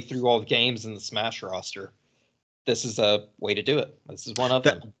like play through all the games in the Smash roster, this is a way to do it. This is one of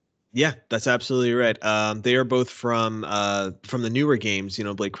them. Yeah, that's absolutely right. They are both from the newer games,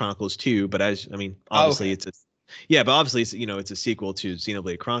 Blade Chronicles 2. But obviously okay. Yeah, but obviously, it's a sequel to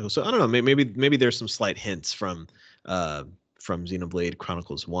Xenoblade Chronicles. So I don't know. Maybe there's some slight hints from Xenoblade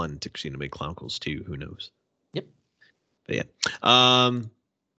Chronicles 1 to Xenoblade Chronicles 2. Who knows? Yep. But yeah.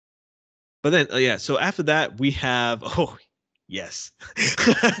 But then yeah. So after that, we have yes.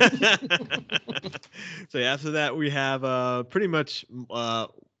 So yeah, after that, we have pretty much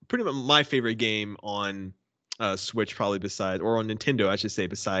my favorite game on Switch, probably on Nintendo, I should say,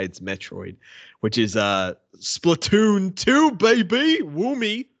 besides Metroid, which is Splatoon 2, baby. Woo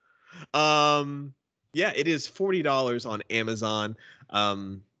me. Yeah, it is $40 on Amazon.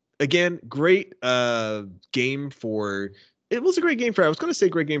 Again, great game for. It was a great game for. I was going to say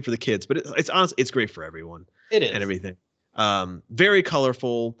great game for the kids, but it's honestly it's great for everyone. It is. And everything. Very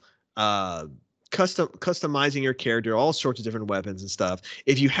colorful. Customizing your character, all sorts of different weapons and stuff.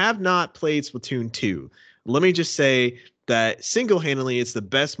 If you have not played Splatoon 2, let me just say that single-handedly it's the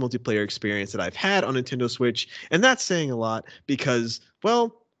best multiplayer experience that I've had on Nintendo Switch, and that's saying a lot because,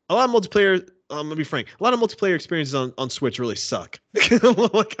 well, a lot of multiplayer. I'm gonna be frank. A lot of multiplayer experiences on Switch really suck.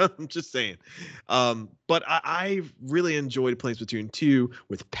 Like, I'm just saying. But I really enjoyed playing Splatoon 2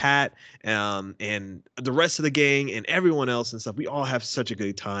 with Pat and the rest of the gang and everyone else and stuff. We all have such a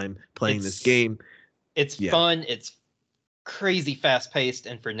good time playing this game. It's fun. It's crazy fast paced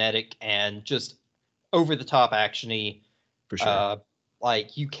and frenetic and just over the top actiony. For sure.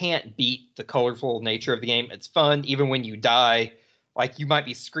 Like, you can't beat the colorful nature of the game. It's fun even when you die. Like, you might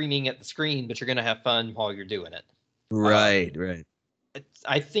be screaming at the screen, but you're going to have fun while you're doing it. Right.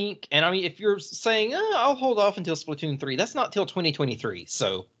 I think, and I mean, if you're saying, I'll hold off until Splatoon 3, that's not till 2023.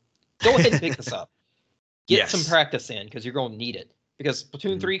 So go ahead and pick this up. Get some practice in because you're going to need it. Because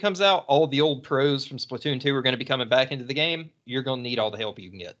Splatoon 3 comes out, all the old pros from Splatoon 2 are going to be coming back into the game. You're going to need all the help you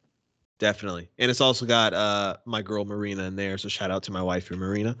can get. Definitely. And it's also got my girl Marina in there. So shout out to my wife,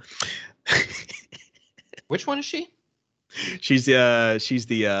 Marina. Which one is she? She's the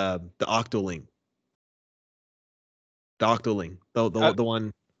Octoling. The Octoling. The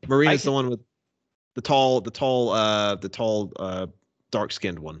one. Marina's the one with the tall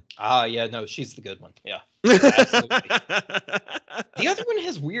dark-skinned one. Yeah, no, she's the good one. Yeah. Absolutely. The other one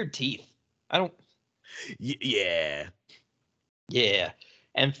has weird teeth. I don't. Yeah. Yeah.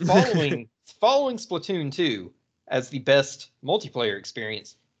 And following Splatoon 2 as the best multiplayer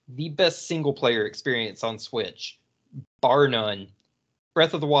experience, the best single player experience on Switch, bar none,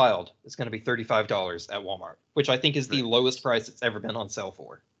 Breath of the Wild is going to be $35 at Walmart, which I think is the lowest price it's ever been on sale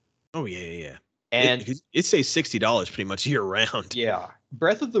for. Oh yeah. And it says $60 pretty much year round. Yeah.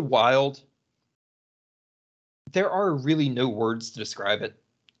 Breath of the Wild, there are really no words to describe it.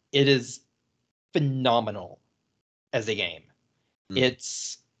 It is phenomenal as a game.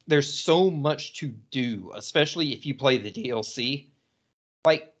 There's so much to do, especially if you play the DLC.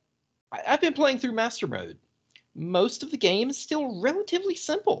 Like, I've been playing through Master Mode. Most of the game is still relatively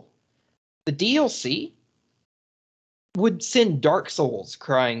simple. The DLC would send Dark Souls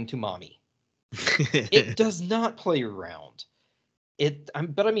crying to mommy. It does not play around.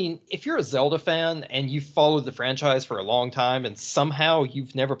 But I mean, if you're a Zelda fan and you've followed the franchise for a long time and somehow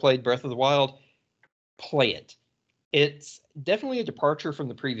you've never played Breath of the Wild, play it. It's definitely a departure from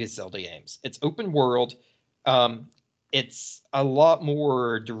the previous Zelda games. It's open world. It's a lot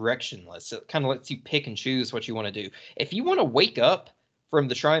more directionless. It kind of lets you pick and choose what you want to do. If you want to wake up from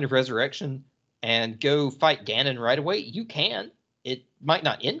the Shrine of Resurrection and go fight Ganon right away, you can. It might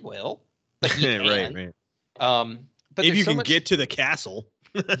not end well, but you can. Right. But if you can get to the castle.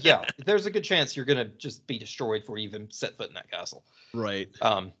 Yeah, there's a good chance you're going to just be destroyed before you even set foot in that castle. Right.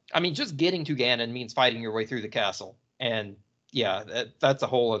 I mean, just getting to Ganon means fighting your way through the castle. And yeah, that's a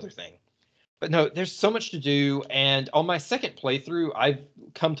whole other thing. But no, there's so much to do. And on my second playthrough, I've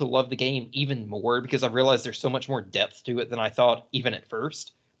come to love the game even more because I've realized there's so much more depth to it than I thought even at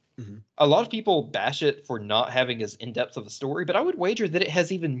first. Mm-hmm. A lot of people bash it for not having as in-depth of a story, but I would wager that it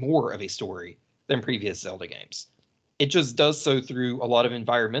has even more of a story than previous Zelda games. It just does so through a lot of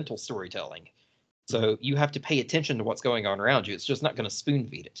environmental storytelling. So you have to pay attention to what's going on around you. It's just not going to spoon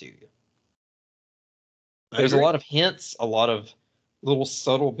feed it to you. There's a lot of hints, a lot of little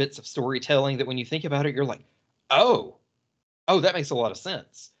subtle bits of storytelling that when you think about it, you're like, oh, that makes a lot of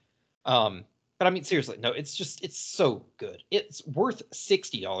sense. But I mean, seriously, no, it's so good. It's worth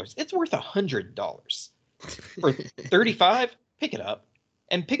 $60. It's worth $100. For $35, pick it up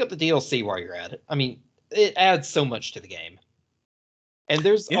and pick up the DLC while you're at it. I mean, it adds so much to the game. And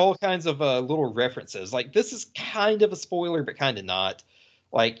there's all kinds of little references. Like, this is kind of a spoiler, but kind of not.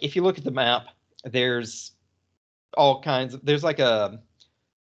 Like, if you look at the map, there's all kinds of... There's like a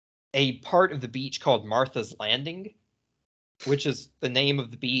part of the beach called Martha's Landing, which is the name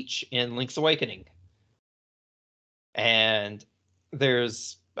of the beach in Link's Awakening. And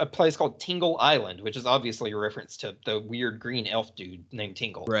there's a place called Tingle Island, which is obviously a reference to the weird green elf dude named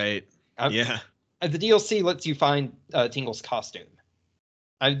Tingle. Right. Yeah. The DLC lets you find Tingle's costume.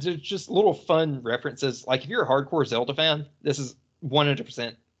 There's just little fun references. Like if you're a hardcore Zelda fan, this is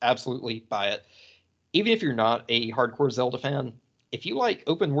 100% absolutely buy it. Even if you're not a hardcore Zelda fan, if you like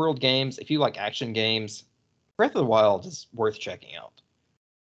open world games, if you like action games, Breath of the Wild is worth checking out.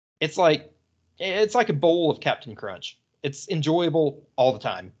 It's like a bowl of Captain Crunch. It's enjoyable all the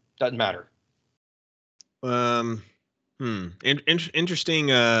time. Doesn't matter. Interesting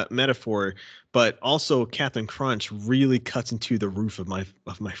metaphor, but also Captain Crunch really cuts into the roof of my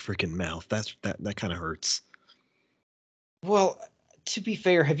freaking mouth. That kind of hurts. Well, to be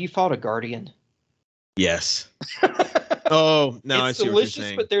fair, have you fought a guardian? Yes. Oh, now I see what you're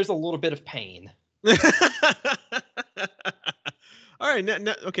saying. But there's a little bit of pain. All right,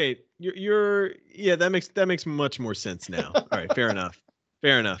 okay. You're yeah, that makes much more sense now. All right, fair enough.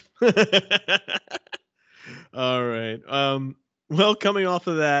 Fair enough. All right. Well, coming off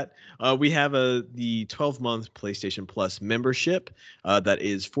of that, we have the 12-month PlayStation Plus membership that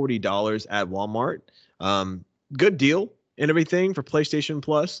is $40 at Walmart. Good deal and everything for PlayStation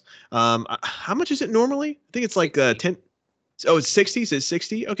Plus. How much is it normally? I think it's like 10. Oh, it's 60. So it's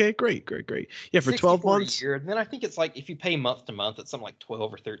 60. Okay, great. Yeah, for 12 months. A year. And then I think it's like if you pay month to month, it's something like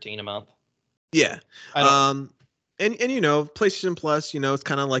 12 or 13 a month. Yeah. And PlayStation Plus, it's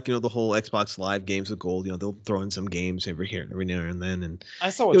kind of like the whole Xbox Live Games with Gold. They'll throw in some games every now and then. And I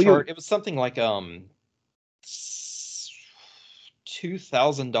saw a chart. It was something like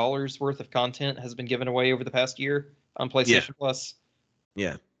 $2,000 worth of content has been given away over the past year on PlayStation Plus.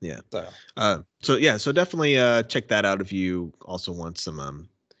 Yeah. So definitely check that out if you also want some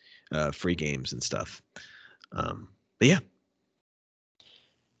free games and stuff. But yeah.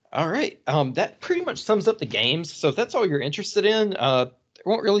 All right. That pretty much sums up the games. So if that's all you're interested in, there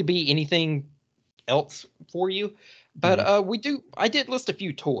won't really be anything else for you. But I did list a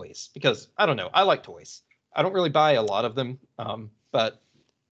few toys because I don't know. I like toys. I don't really buy a lot of them. But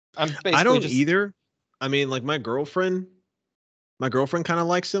I'm basically I don't either. I mean, like my girlfriend kind of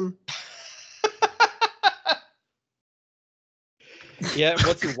likes them. Yeah.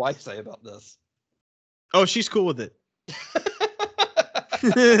 What's your wife say about this? Oh, she's cool with it.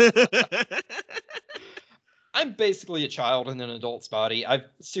 I'm basically a child in an adult's body. I've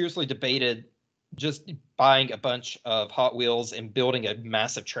seriously debated just buying a bunch of Hot Wheels and building a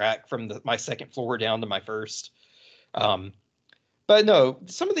massive track from my second floor down to my first. But no,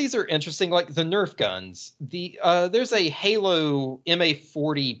 some of these are interesting, like the Nerf guns. There's a Halo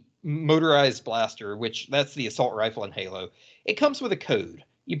MA40 motorized blaster, which that's the assault rifle in Halo. It comes with a code.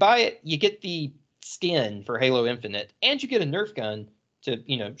 You buy it, you get the skin for Halo Infinite, and you get a Nerf gun to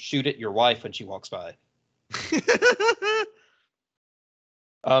shoot at your wife when she walks by. Do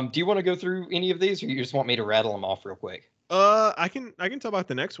you want to go through any of these, or you just want me to rattle them off real quick? I can talk about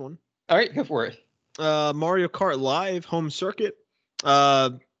the next one. All right, go for it. Mario Kart Live Home Circuit.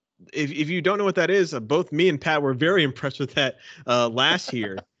 If you don't know what that is, both me and Pat were very impressed with that last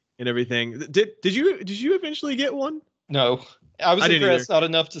year and everything. Did you eventually get one? No, I was impressed. Not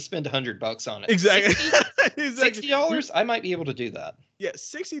enough to spend $100 on it. Exactly. $60. I might be able to do that. Yeah,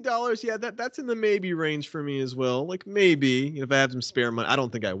 $60. Yeah, that's in the maybe range for me as well. Like maybe if I have some spare money. I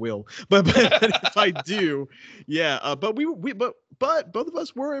don't think I will, but if I do, yeah. But both of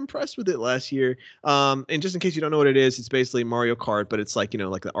us were impressed with it last year. And just in case you don't know what it is, it's basically Mario Kart, but it's like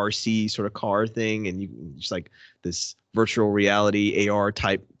like the RC sort of car thing, and you just like this virtual reality AR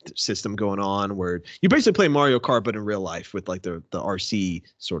type system going on where you basically play Mario Kart but in real life with like the RC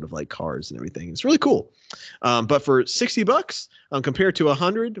sort of like cars and everything. It's really cool. But for $60, compared to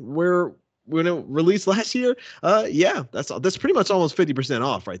 $100 when it released last year, yeah, that's pretty much almost 50%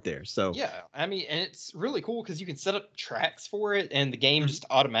 off right there. So yeah, I mean, and it's really cool because you can set up tracks for it and the game just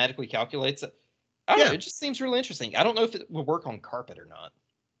automatically calculates it. I don't know, it just seems really interesting. I don't know if it will work on carpet or not.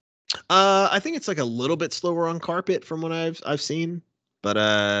 I think it's like a little bit slower on carpet from what I've seen, but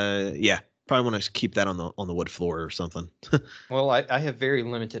yeah, probably want to keep that on the wood floor or something. Well, I have very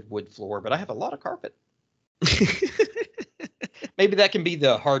limited wood floor, but I have a lot of carpet. Maybe that can be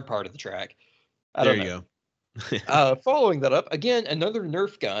the hard part of the track. I don't know. There you go. Following that up, again, another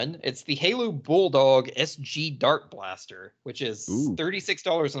Nerf gun. It's the Halo Bulldog SG Dart Blaster, which is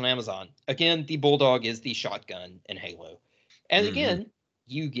 $36 on Amazon. Again, the Bulldog is the shotgun in Halo. And again,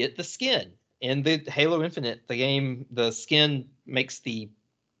 you get the skin. In the Halo Infinite, the game, the skin makes the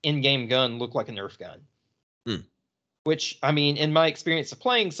in-game gun look like a Nerf gun. Which, I mean, in my experience of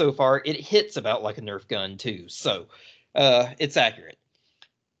playing so far, it hits about like a Nerf gun too. So it's accurate.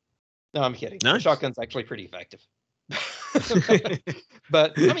 No, I'm kidding. Nice. The shotgun's actually pretty effective.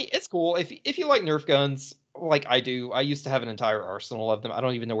 But I mean, it's cool if you like Nerf guns like I do. I used to have an entire arsenal of them. I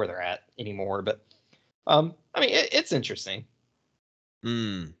don't even know where they're at anymore. But I mean, it's interesting.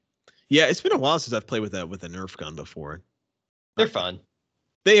 Yeah, it's been a while since I've played with a Nerf gun before. They're fun.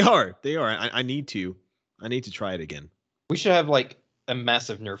 They are. I need to try it again. We should have like a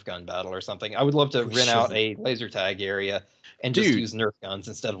massive Nerf gun battle or something. I would love to rent out a laser tag area and just use Nerf guns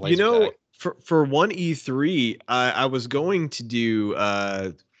instead of laser tag. For one E3, I was going to do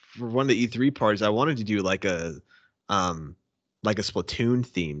for one of the E3 parties, I wanted to do like a Splatoon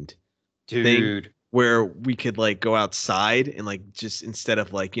themed thing where we could like go outside and like just instead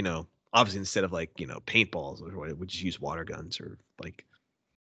of like, obviously instead of like, paintballs or whatever, we just use water guns or like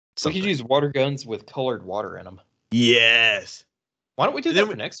something. We could use water guns with colored water in them. Yes. Why don't we do that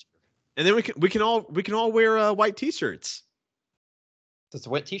for next year? And then we can all wear white t-shirts. So it's a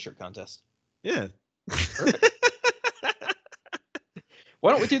wet t-shirt contest. Yeah.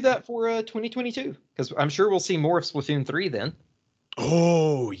 Why don't we do that for 2022? Because I'm sure we'll see more of Splatoon 3 then.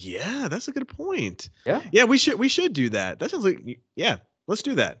 Oh yeah, that's a good point. Yeah, we should do that. That sounds like let's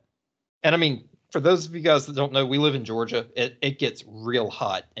do that. And I mean, for those of you guys that don't know, we live in Georgia. It gets real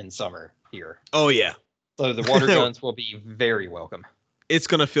hot in summer here. Oh yeah. So the water guns will be very welcome. It's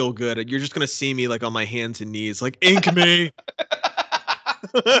gonna feel good. You're just gonna see me like on my hands and knees, like ink me.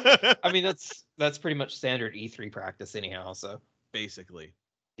 I mean, that's pretty much standard E3 practice anyhow. So basically,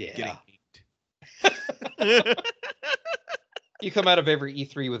 yeah. Getting inked. You come out of every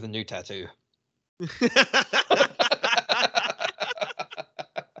E3 with a new tattoo.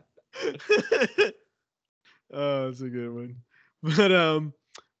 Oh, that's a good one. But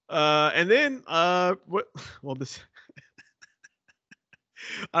and then what? Well, this.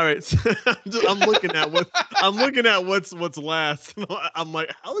 All right, so I'm looking at what's last. I'm like,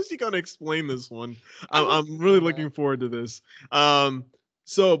 how is he gonna explain this one? I'm really looking forward to this.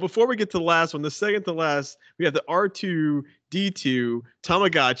 So before we get to the last one, the second to last, we have the R2D2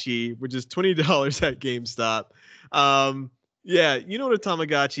 Tamagotchi, which is $20 at GameStop. Yeah, you know what a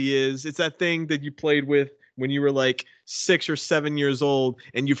Tamagotchi is? It's that thing that you played with when you were like 6 or 7 years old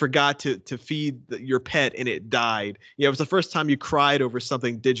and you forgot to feed your pet and it died. Yeah, it was the first time you cried over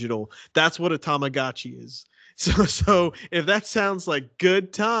something digital. That's what a Tamagotchi is. So if that sounds like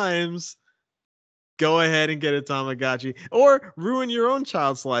good times, go ahead and get a Tamagotchi or ruin your own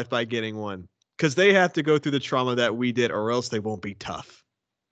child's life by getting one because they have to go through the trauma that we did or else they won't be tough.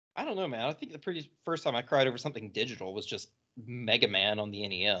 I don't know, man. I think the first time I cried over something digital was just Mega Man on the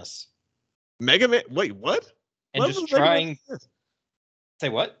NES. Mega Man? Wait, what? And what just trying. Say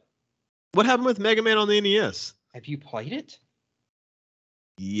what? What happened with Mega Man on the NES? Have you played it?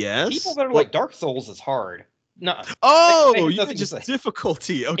 Yes. People that are like Dark Souls is hard. No. Oh, you mean just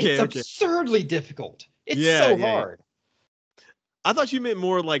difficulty. Okay, it's absurdly difficult. It's so hard. I thought you meant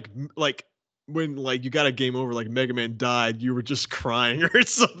more like when like you got a game over, like Mega Man died, you were just crying or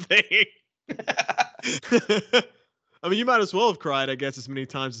something. I mean, you might as well have cried, I guess, as many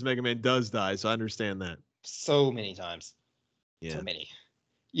times as Mega Man does die, so I understand that. So many times. Yeah. So many.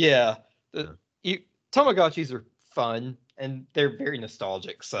 Yeah. Tamagotchis are fun, and they're very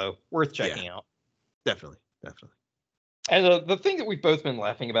nostalgic, so worth checking out. Definitely. And the thing that we've both been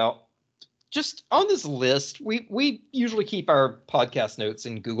laughing about, just on this list, we usually keep our podcast notes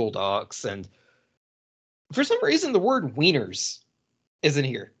in Google Docs, and for some reason, the word wieners isn't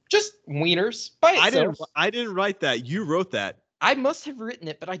here. Just wieners by itself. I didn't write that. You wrote that. I must have written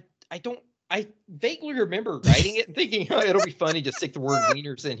it, but I vaguely remember writing it and thinking, oh, it'll be funny to stick the word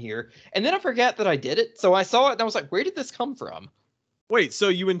wieners in here. And then I forgot that I did it. So I saw it and I was like, where did this come from? Wait, so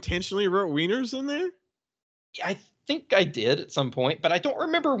you intentionally wrote wieners in there? I think I did at some point, but I don't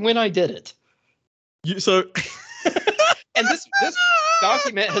remember when I did it. And this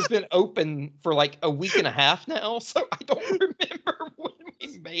document has been open for like a week and a half now, so I don't remember when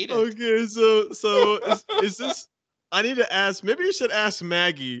we made it. Okay, so is this? I need to ask. Maybe you should ask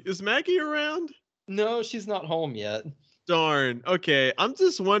Maggie. Is Maggie around? No, she's not home yet. Darn. Okay, I'm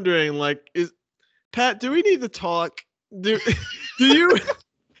just wondering. Like, Pat? Do we need to talk? Do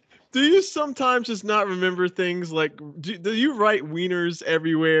you sometimes just not remember things? Like, do you write wieners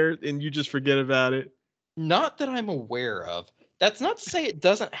everywhere and you just forget about it? Not that I'm aware of. That's not to say it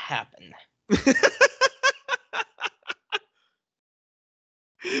doesn't happen.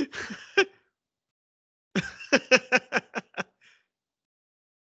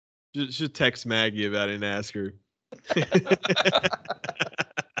 Should text Maggie about it and ask her.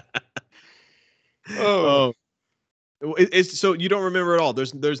 Oh. So you don't remember at all.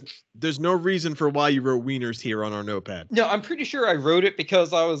 There's no reason for why you wrote wieners here on our notepad. No, I'm pretty sure I wrote it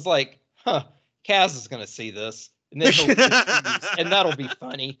because I was like, Kaz is gonna see this. and then he'll confuse, and that'll be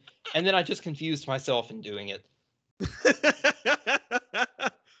funny. And then I just confused myself in doing it.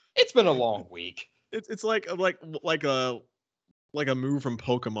 It's been a long week. It's like a move from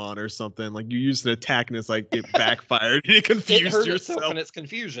Pokemon or something. Like you use an attack and it's like it backfired and it confused It hurt yourself. itself in its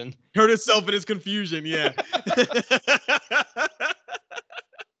confusion. Hurt itself in its confusion, yeah.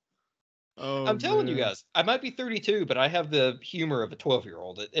 I'm telling you guys, I might be 32, but I have the humor of a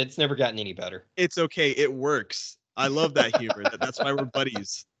 12-year-old. It's never gotten any better. It's okay. It works. I love that humor. That's why we're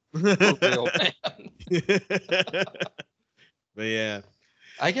buddies. For real, man. But yeah.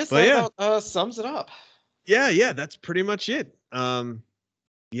 I guess that about sums it up. Yeah, that's pretty much it.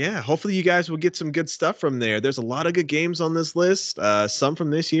 Yeah, hopefully you guys will get some good stuff from there. There's a lot of good games on this list. Some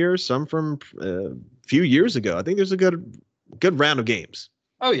from this year, some from a few years ago. I think there's a good round of games.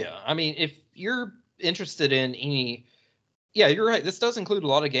 Oh yeah, I mean, if you're interested in any, yeah, you're right. This does include a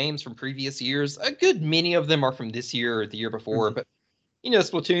lot of games from previous years. A good many of them are from this year or the year before, but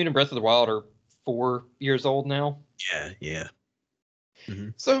Splatoon and Breath of the Wild are 4 years old now. Yeah. Mm-hmm.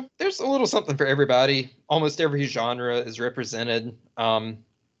 So there's a little something for everybody. Almost every genre is represented. I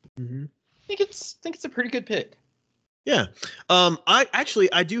think it's a pretty good pick. Yeah.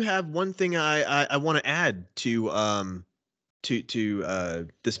 I do have one thing I want to add to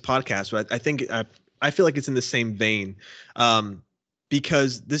this podcast, but I think I feel like it's in the same vein,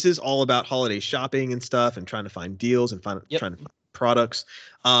 because this is all about holiday shopping and stuff and trying to find deals and trying to find products.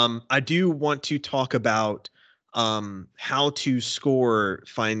 I do want to talk about how to score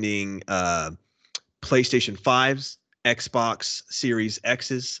finding PlayStation 5s, Xbox Series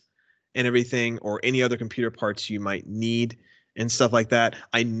X's and everything, or any other computer parts you might need and stuff like that.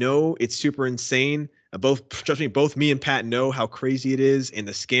 I know it's super insane. Trust me, both me and Pat know how crazy it is, and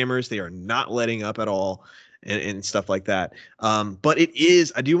the scammers, they are not letting up at all and stuff like that. But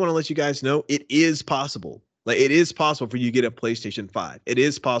I do want to let you guys know it is possible. Like, it is possible for you to get a PlayStation 5. It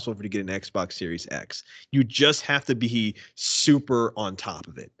is possible for you to get an Xbox Series X. You just have to be super on top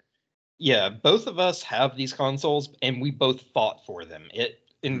of it. Yeah, both of us have these consoles, and we both fought for them.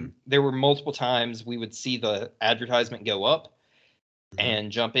 There were multiple times we would see the advertisement go up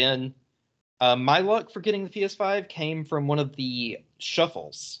and jump in. My luck for getting the PS5 came from one of the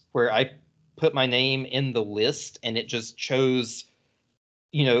shuffles where I put my name in the list, and it just chose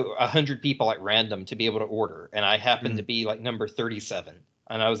 100 people at random to be able to order, and I happened to be like number 37,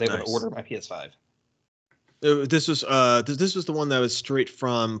 and I was able to order my PS5. This was the one that was straight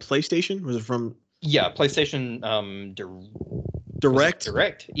from PlayStation. Was it from? Yeah, PlayStation Direct.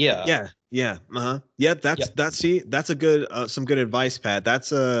 Yeah. Yeah. That's a good some good advice, Pat.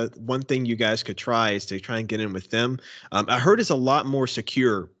 That's one thing you guys could try, is to try and get in with them. I heard it's a lot more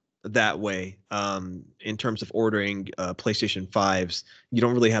secure that way, in terms of ordering PlayStation 5s. You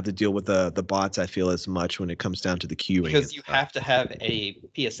don't really have to deal with the bots, I feel, as much when it comes down to the queuing, because you have to have a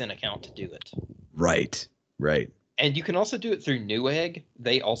PSN account to do it. Right. And you can also do it through Newegg.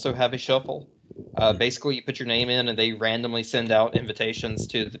 They also have a shuffle. Basically, you put your name in, and they randomly send out invitations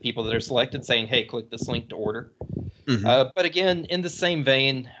to the people that are selected saying, hey, click this link to order. But again, in the same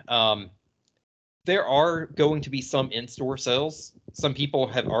vein, there are going to be some in-store sales. Some people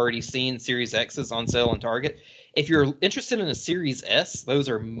have already seen Series X's on sale on Target. If you're interested in a Series S, those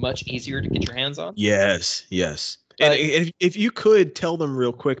are much easier to get your hands on. Yes. And if you could tell them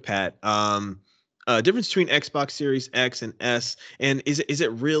real quick, Pat, difference between Xbox Series X and S, and is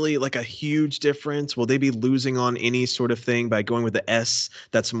it really like a huge difference? Will they be losing on any sort of thing by going with the S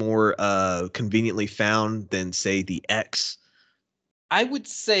that's more conveniently found than, say, the X? I would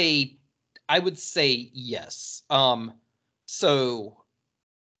say yes. So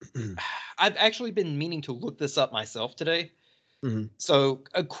I've actually been meaning to look this up myself today. So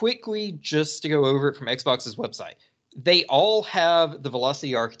quickly, just to go over it from Xbox's website. They all have the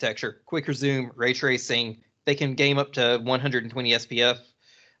velocity architecture, quick resume, ray tracing. They can game up to 120 SPF.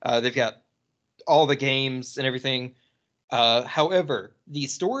 They've got all the games and everything. However, the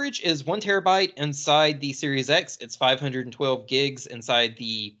storage is 1 terabyte inside the Series X. It's 512 gigs inside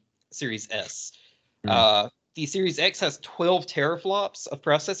the Series S. The Series X has 12 teraflops of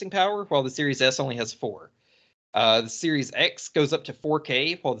processing power, while the Series S only has 4. The Series X goes up to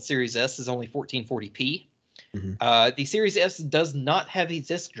 4K, while the Series S is only 1440p. The Series S does not have a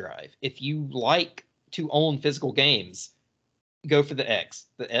disk drive. If you like to own physical games, go for the X.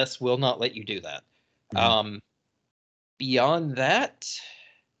 The S will not let you do that. Beyond that,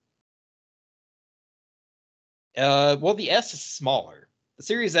 the S is smaller. The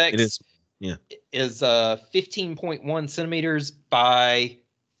Series X is 15.1 centimeters by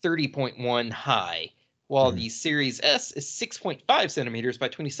 30.1 high, while the Series S is 6.5 centimeters by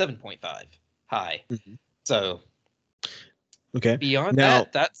 27.5 high. So Okay. Beyond Now,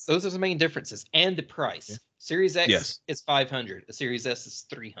 that, those are the main differences, and the yeah, price. Series X yes, is 500. A Series S is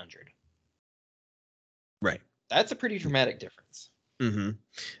 300. right. That's a pretty dramatic difference.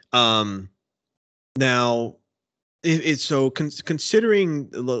 Mm-hmm. Um, now, it's so considering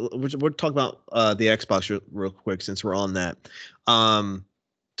we're talking about the Xbox real quick since we're on that. Um,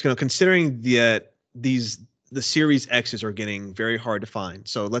 considering that the Series X's are getting very hard to find.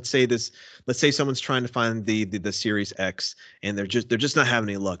 So let's say someone's trying to find the Series X and they're just not having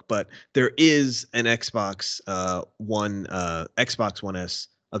any luck. But there is an Xbox One S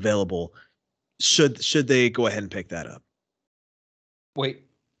available. Should they go ahead and pick that up? Wait,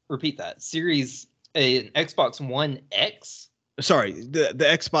 repeat that. An Xbox One X? Sorry, the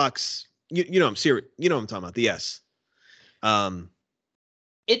Xbox. You know I'm serious. You know what I'm talking about. The S. Um.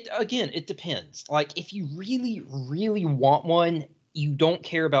 It depends. Like if you really, really want one, you don't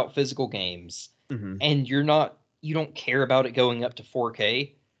care about physical games, Mhm, and you don't care about it going up to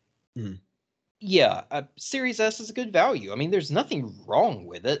 4K. mhm. Yeah, Series S is a good value. I mean, there's nothing wrong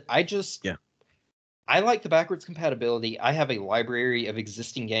with it. Yeah. I like the backwards compatibility. I have a library of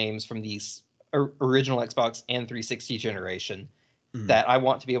existing games from these original Xbox and 360 generation Mhm, that I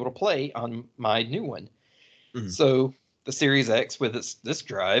want to be able to play on my new one. mhm, So the Series X with its disk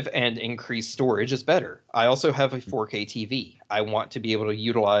drive and increased storage is better. I also have a 4K TV. I want to be able to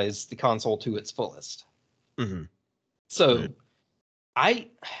utilize the console to its fullest. mhm. Right. So I,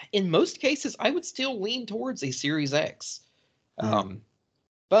 in most cases, I would still lean towards a Series X. Mhm, Um,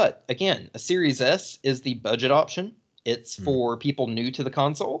 but again, a Series S is the budget option. It's mhm. for people new to the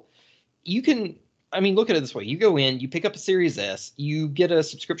console. You can, I mean, look at it this way: you go in, you pick up a Series S, you get a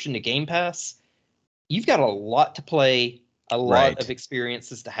subscription to Game Pass. You've got a lot to play, a lot of Right.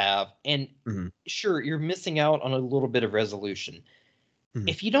 experiences to have, and Mhm, sure, you're missing out on a little bit of resolution. mhm,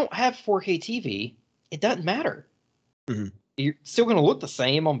 If you don't have 4K TV, it doesn't matter. mhm, You're still going to look the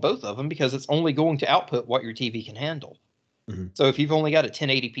same on both of them because it's only going to output what your TV can handle. mhm. So if you've only got a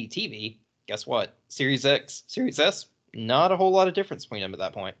 1080p TV, guess what? Series X, Series S, not a whole lot of difference between them at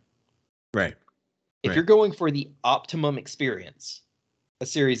that point. Right. If Right. you're going for the optimum experience, a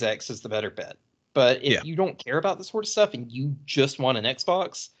Series X is the better bet. But Yeah. if you don't care about this sort of stuff and you just want an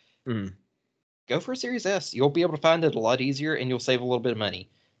Xbox, Mhm, go for a Series S. You'll be able to find it a lot easier and you'll save a little bit of money.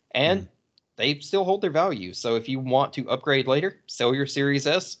 And mhm. they still hold their value. So if you want to upgrade later, sell your Series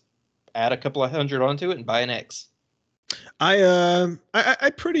S, add a couple of hundred onto it, and buy an X.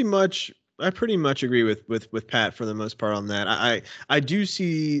 I pretty much agree with Pat for the most part on that. I do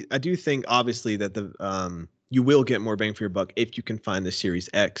think obviously that the you will get more bang for your buck if you can find the Series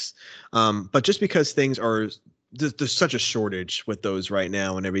X. But just because things are there's such a shortage with those right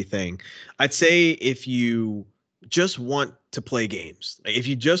now and everything, I'd say if you just want to play games, like if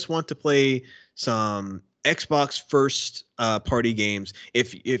you just want to play some Xbox first party games,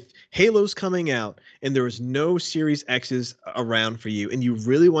 if Halo's coming out and there was no Series X's around for you, and you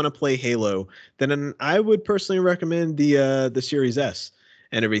really want to play Halo, then I would personally recommend the Series S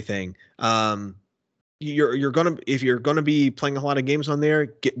and everything. You're gonna if you're gonna be playing a lot of games on there,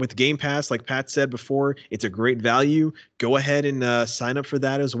 get with Game Pass, like Pat said before, it's a great value. Go ahead and sign up for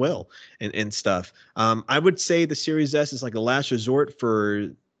that as well and stuff. I would say the Series S is like a last resort for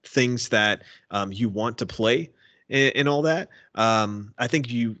things that you want to play and all that. I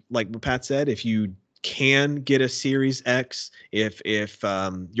think you like what Pat said. If you can get a Series X, if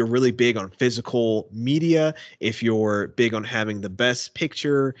you're really big on physical media, if you're big on having the best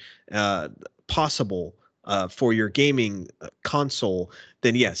picture possible for your gaming console,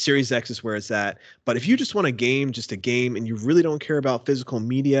 then yeah, Series X is where it's at. But if you just want a game, just a game, and you really don't care about physical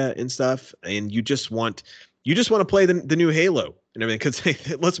media and stuff, and you just want to play the new Halo and everything,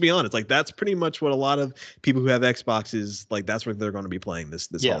 because let's be honest, like that's pretty much what a lot of people who have Xboxes like. That's what they're going to be playing this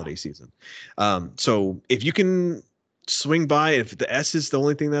Yeah. holiday season. So if you can swing by, if the S is the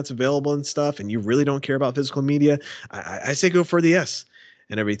only thing that's available and stuff, and you really don't care about physical media, I say go for the S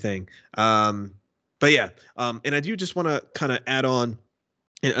and everything. But yeah, and I do just want to kind of add on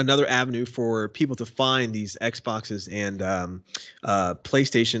another avenue for people to find these Xboxes and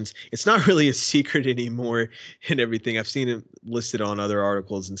PlayStations. It's not really a secret anymore and everything. I've seen it listed on other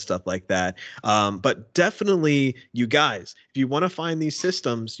articles and stuff like that. But definitely, you guys, if you want to find these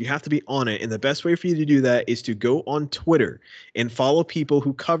systems, you have to be on it. And the best way for you to do that is to go on Twitter and follow people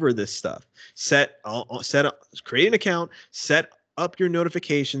who cover this stuff. Set up, create an account, set up your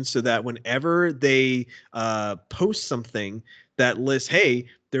notifications so that whenever they post something that lists, hey,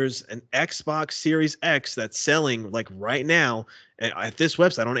 there's an Xbox Series X that's selling like right now at this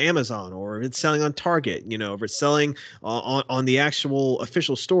website on Amazon, or if it's selling on Target, if it's selling on the actual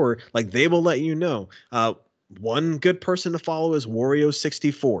official store, like they will let you know. one good person to follow is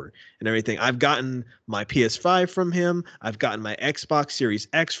Wario64 and everything. I've gotten my PS5 from him. I've gotten my Xbox Series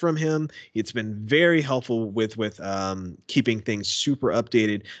X from him. It's been very helpful with keeping things super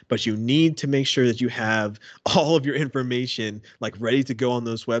updated. But you need to make sure that you have all of your information like ready to go on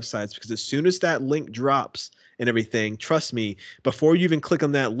those websites, because as soon as that link drops and everything, trust me, before you even click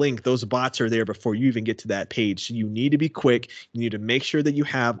on that link, those bots are there before you even get to that page. So you need to be quick. You need to make sure that you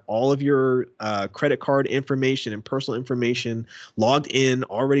have all of your credit card information and personal information logged in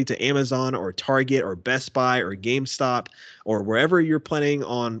already to Amazon or Target or Best Buy or GameStop or wherever you're planning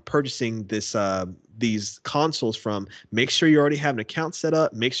on purchasing these consoles from. Make sure you already have an account set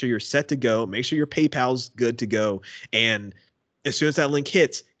up. Make sure you're set to go. Make sure your PayPal's good to go. And as soon as that link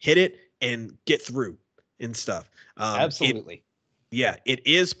hits, hit it and get through and stuff. Absolutely. It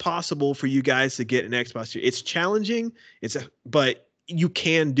is possible for you guys to get an Xbox. It's challenging. But you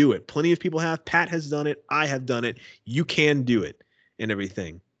can do it. Plenty of people have. Pat has done it. I have done it. You can do it and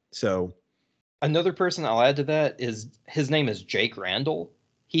everything. So another person I'll add to that is his name is Jake Randall.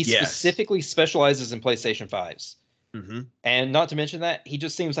 He specifically specializes in PlayStation 5s. Mm-hmm. And not to mention that, he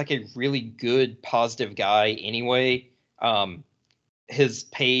just seems like a really good, positive guy anyway. His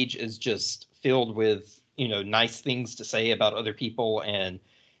page is just filled with, nice things to say about other people and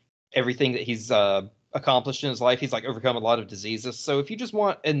everything that he's accomplished in his life. He's like overcome a lot of diseases. So if you just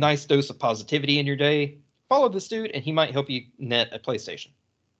want a nice dose of positivity in your day, follow this dude and he might help you net a PlayStation.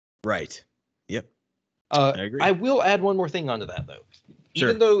 Right. Yep. I agree. I will add one more thing onto that though. Sure.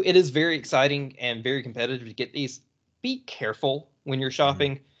 Even though it is very exciting and very competitive to get these, be careful when you're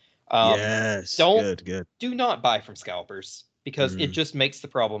shopping. Yes. Do not buy from scalpers, because it just makes the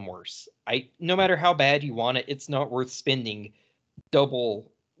problem worse. No matter how bad you want it, it's not worth spending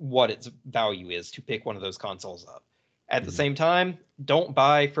double what its value is to pick one of those consoles up. At the same time, don't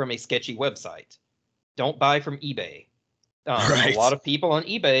buy from a sketchy website. Don't buy from eBay. A lot of people on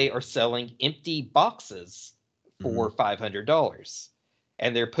eBay are selling empty boxes for $500,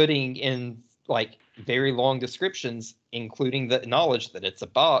 and they're putting in like very long descriptions, including the knowledge that it's a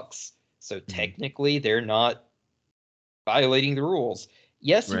box. So technically, they're not violating the rules.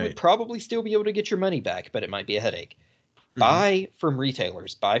 Yes, you would probably still be able to get your money back, but it might be a headache. Buy from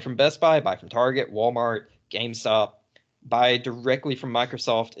retailers. Buy from Best Buy, buy from Target, Walmart, GameStop. Buy directly from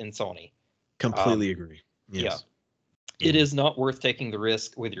Microsoft and Sony. Completely agree. Yes. Yeah. It is not worth taking the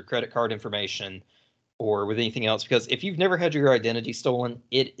risk with your credit card information or with anything else, because if you've never had your identity stolen,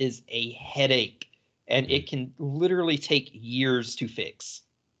 it is a headache, and it can literally take years to fix.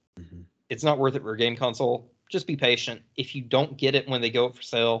 It's not worth it for a game console. Just be patient. If you don't get it when they go up for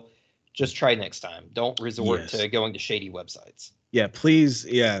sale, just try next time. Don't resort to going to shady websites. Yeah, please.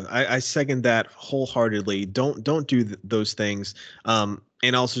 Yeah, I second that wholeheartedly. Don't do those things.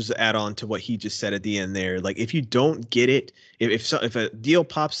 And also just add on to what he just said at the end there. Like, if you don't get it, if a deal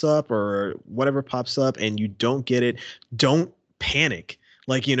pops up or whatever pops up and you don't get it, don't panic.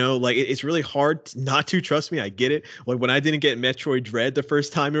 Like, it's really hard not to. Trust me, I get it. Like, when I didn't get Metroid Dread the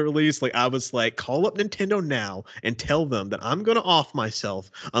first time it released, like, I was like, call up Nintendo now and tell them that I'm gonna off myself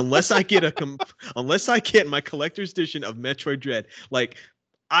unless I get unless I get my collector's edition of Metroid Dread. Like,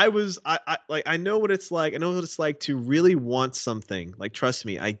 I know what it's like. I know what it's like to really want something. Like, trust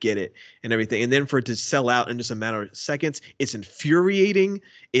me, I get it and everything. And then for it to sell out in just a matter of seconds, it's infuriating.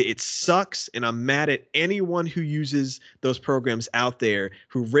 It sucks. And I'm mad at anyone who uses those programs out there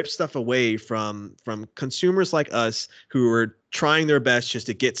who rip stuff away from consumers like us who are trying their best just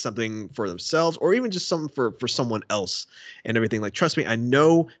to get something for themselves or even just something for someone else and everything. Like, trust me, I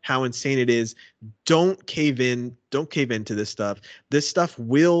know how insane it is. Don't cave in. Don't cave into this stuff. This stuff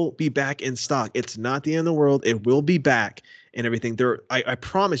will be back in stock. It's not the end of the world. It will be back and everything. I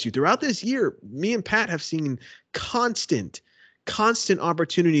promise you, throughout this year, me and Pat have seen constant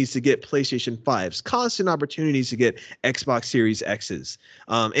opportunities to get PlayStation 5s, constant opportunities to get Xbox Series X's,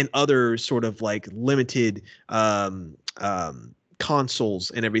 and other sort of like limited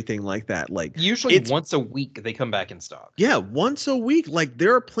consoles and everything like that. Like, usually once a week they come back in stock. Yeah, once a week. Like,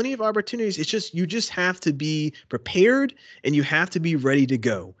 there are plenty of opportunities. It's just you just have to be prepared and you have to be ready to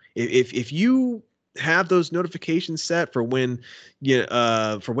go. If you have those notifications set for when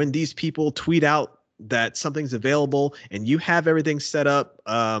these people tweet out that something's available and you have everything set up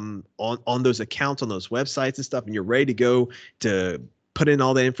on those accounts, on those websites and stuff, and you're ready to go to put in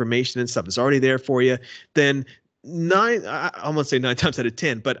all that information and stuff, it's already there for you, then I'm gonna say 9 times out of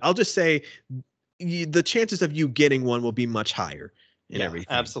 10, but I'll just say the chances of you getting one will be much higher and everything.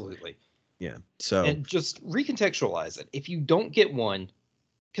 Absolutely. Yeah. So, and just recontextualize it. If you don't get one,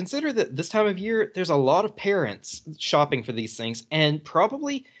 consider that this time of year, there's a lot of parents shopping for these things, and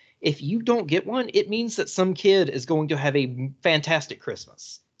probably If you don't get one, it means that some kid is going to have a fantastic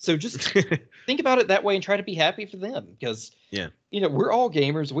Christmas. So just think about it that way and try to be happy for them, because Yeah. we're all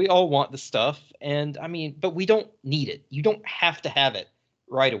gamers. We all want the stuff. And I mean, but we don't need it. You don't have to have it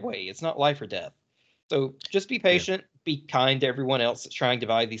right away. It's not life or death. So just be patient, be kind to everyone else that's trying to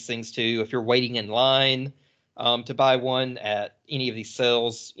buy these things too. If you're waiting in line to buy one at any of these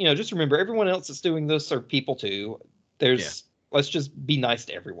sales, just remember everyone else that's doing this are people too. Let's just be nice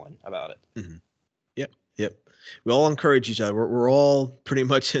to everyone about it. Mm-hmm. Yep. We all encourage each other. We're all pretty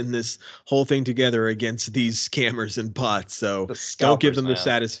much in this whole thing together against these scammers and bots. So don't give them the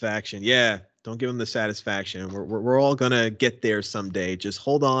satisfaction. Yeah, don't give them the satisfaction. We're all gonna get there someday. Just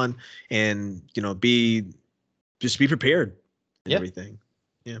hold on, and be prepared and everything.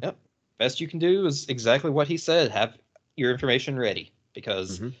 Yeah. Yep. Best you can do is exactly what he said. Have your information ready,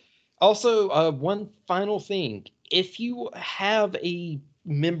 because also one final thing: if you have a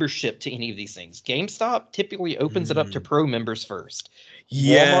membership to any of these things, GameStop typically opens it up to pro members first.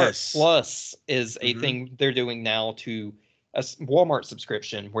 Yes. Walmart Plus is a thing they're doing now to a Walmart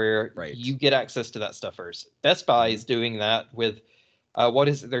subscription where you get access to that stuff first. Best Buy is doing that with what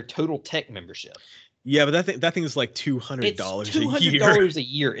is it, their Total Tech membership. Yeah, but that thing is like $200 a year. $200 a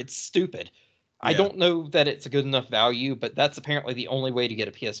year. It's stupid. Yeah. I don't know that it's a good enough value, but that's apparently the only way to get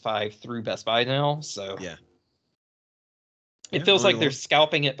a PS5 through Best Buy now. So yeah. It feels like they're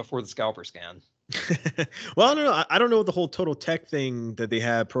scalping it before the scalper scan. Well, I don't know. I don't know what the whole Total Tech thing that they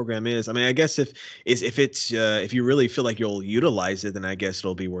have program is. I mean, I guess if you really feel like you'll utilize it, then I guess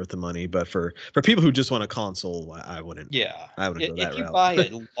it'll be worth the money. But for people who just want a console, I wouldn't. Yeah, I wouldn't go that route. If you buy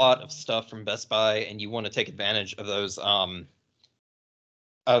a lot of stuff from Best Buy and you want to take advantage of those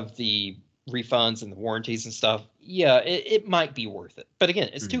of the refunds and the warranties and stuff, yeah, it might be worth it. But again,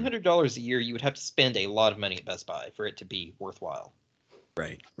 it's $200 a year. You would have to spend a lot of money at Best Buy for it to be worthwhile.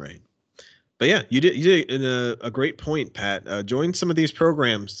 Right. But yeah, you did a great point, Pat. Join some of these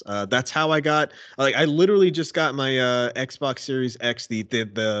programs. That's how I got. I literally just got my Xbox Series X,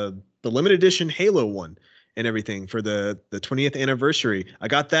 the limited edition Halo one, and everything for the 20th anniversary. I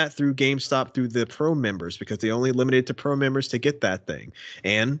got that through GameStop through the pro members, because they only limited to pro members to get that thing.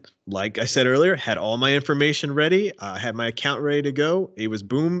 And like I said earlier, had all my information ready. I had my account ready to go. It was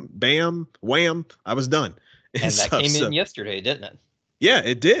boom, bam, wham. I was done. And that came in yesterday, didn't it? Yeah,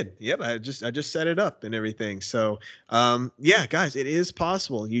 it did. Yep, I just set it up and everything. So, yeah, guys, it is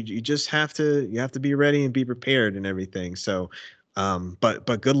possible. You just have to be ready and be prepared and everything. So,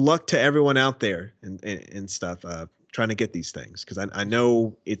 but good luck to everyone out there and stuff trying to get these things, because I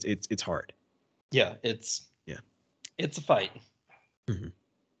know it's hard. Yeah, it's a fight. Mm-hmm.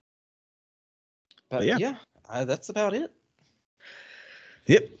 But yeah, that's about it.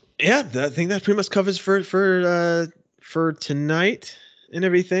 Yep. Yeah, I think that pretty much covers for tonight and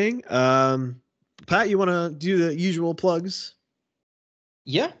everything. Pat, you want to do the usual plugs?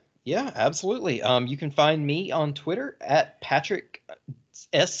 Yeah, absolutely. You can find me on Twitter at Patrick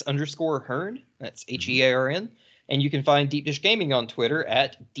S_Hearn. That's HEARN. And you can find Deep Dish Gaming on Twitter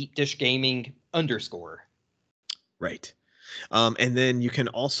at DeepDishGaming_. Right. And then you can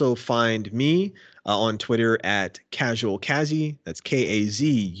also find me on Twitter at Casual Kazzy. That's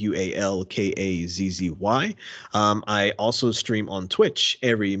KAZUALKAZZY. I also stream on Twitch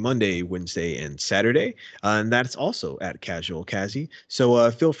every Monday, Wednesday, and Saturday, and that's also at Casual Kazzy. So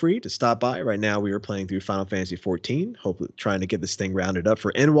feel free to stop by. Right now, we are playing through Final Fantasy 14. Hopefully, trying to get this thing rounded up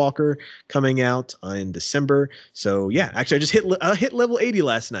for Endwalker coming out in December. So yeah, actually, I hit level 80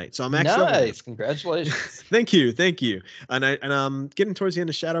 last night. So I'm actually nice. Congratulations. Thank you. And I'm getting towards the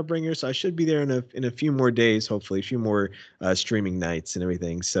end of Shadowbringer, so I should be there in a few more days, hopefully, a few more streaming nights and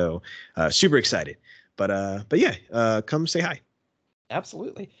everything. So super excited. But yeah, come say hi.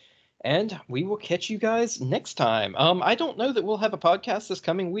 Absolutely. And we will catch you guys next time. I don't know that we'll have a podcast this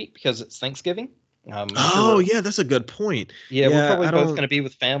coming week because it's Thanksgiving. Yeah, that's a good point. Yeah, we're probably both going to be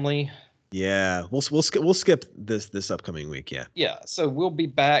with family. Yeah, we'll skip this upcoming week. Yeah, so we'll be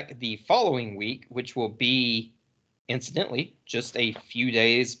back the following week, which will be, incidentally, just a few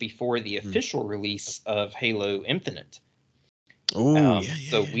days before the official release of Halo Infinite.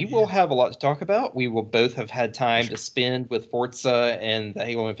 So we will have a lot to talk about. We will both have had time to spend with Forza and the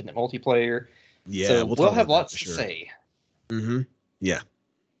Halo Infinite multiplayer. Yeah, so we'll have lots to say. Yeah.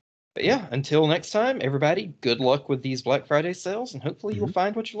 But yeah, until next time, everybody, good luck with these Black Friday sales, and hopefully you'll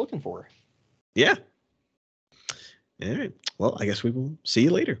find what you're looking for. Yeah. All right. Well, I guess we will see you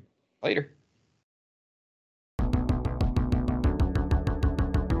later. Later.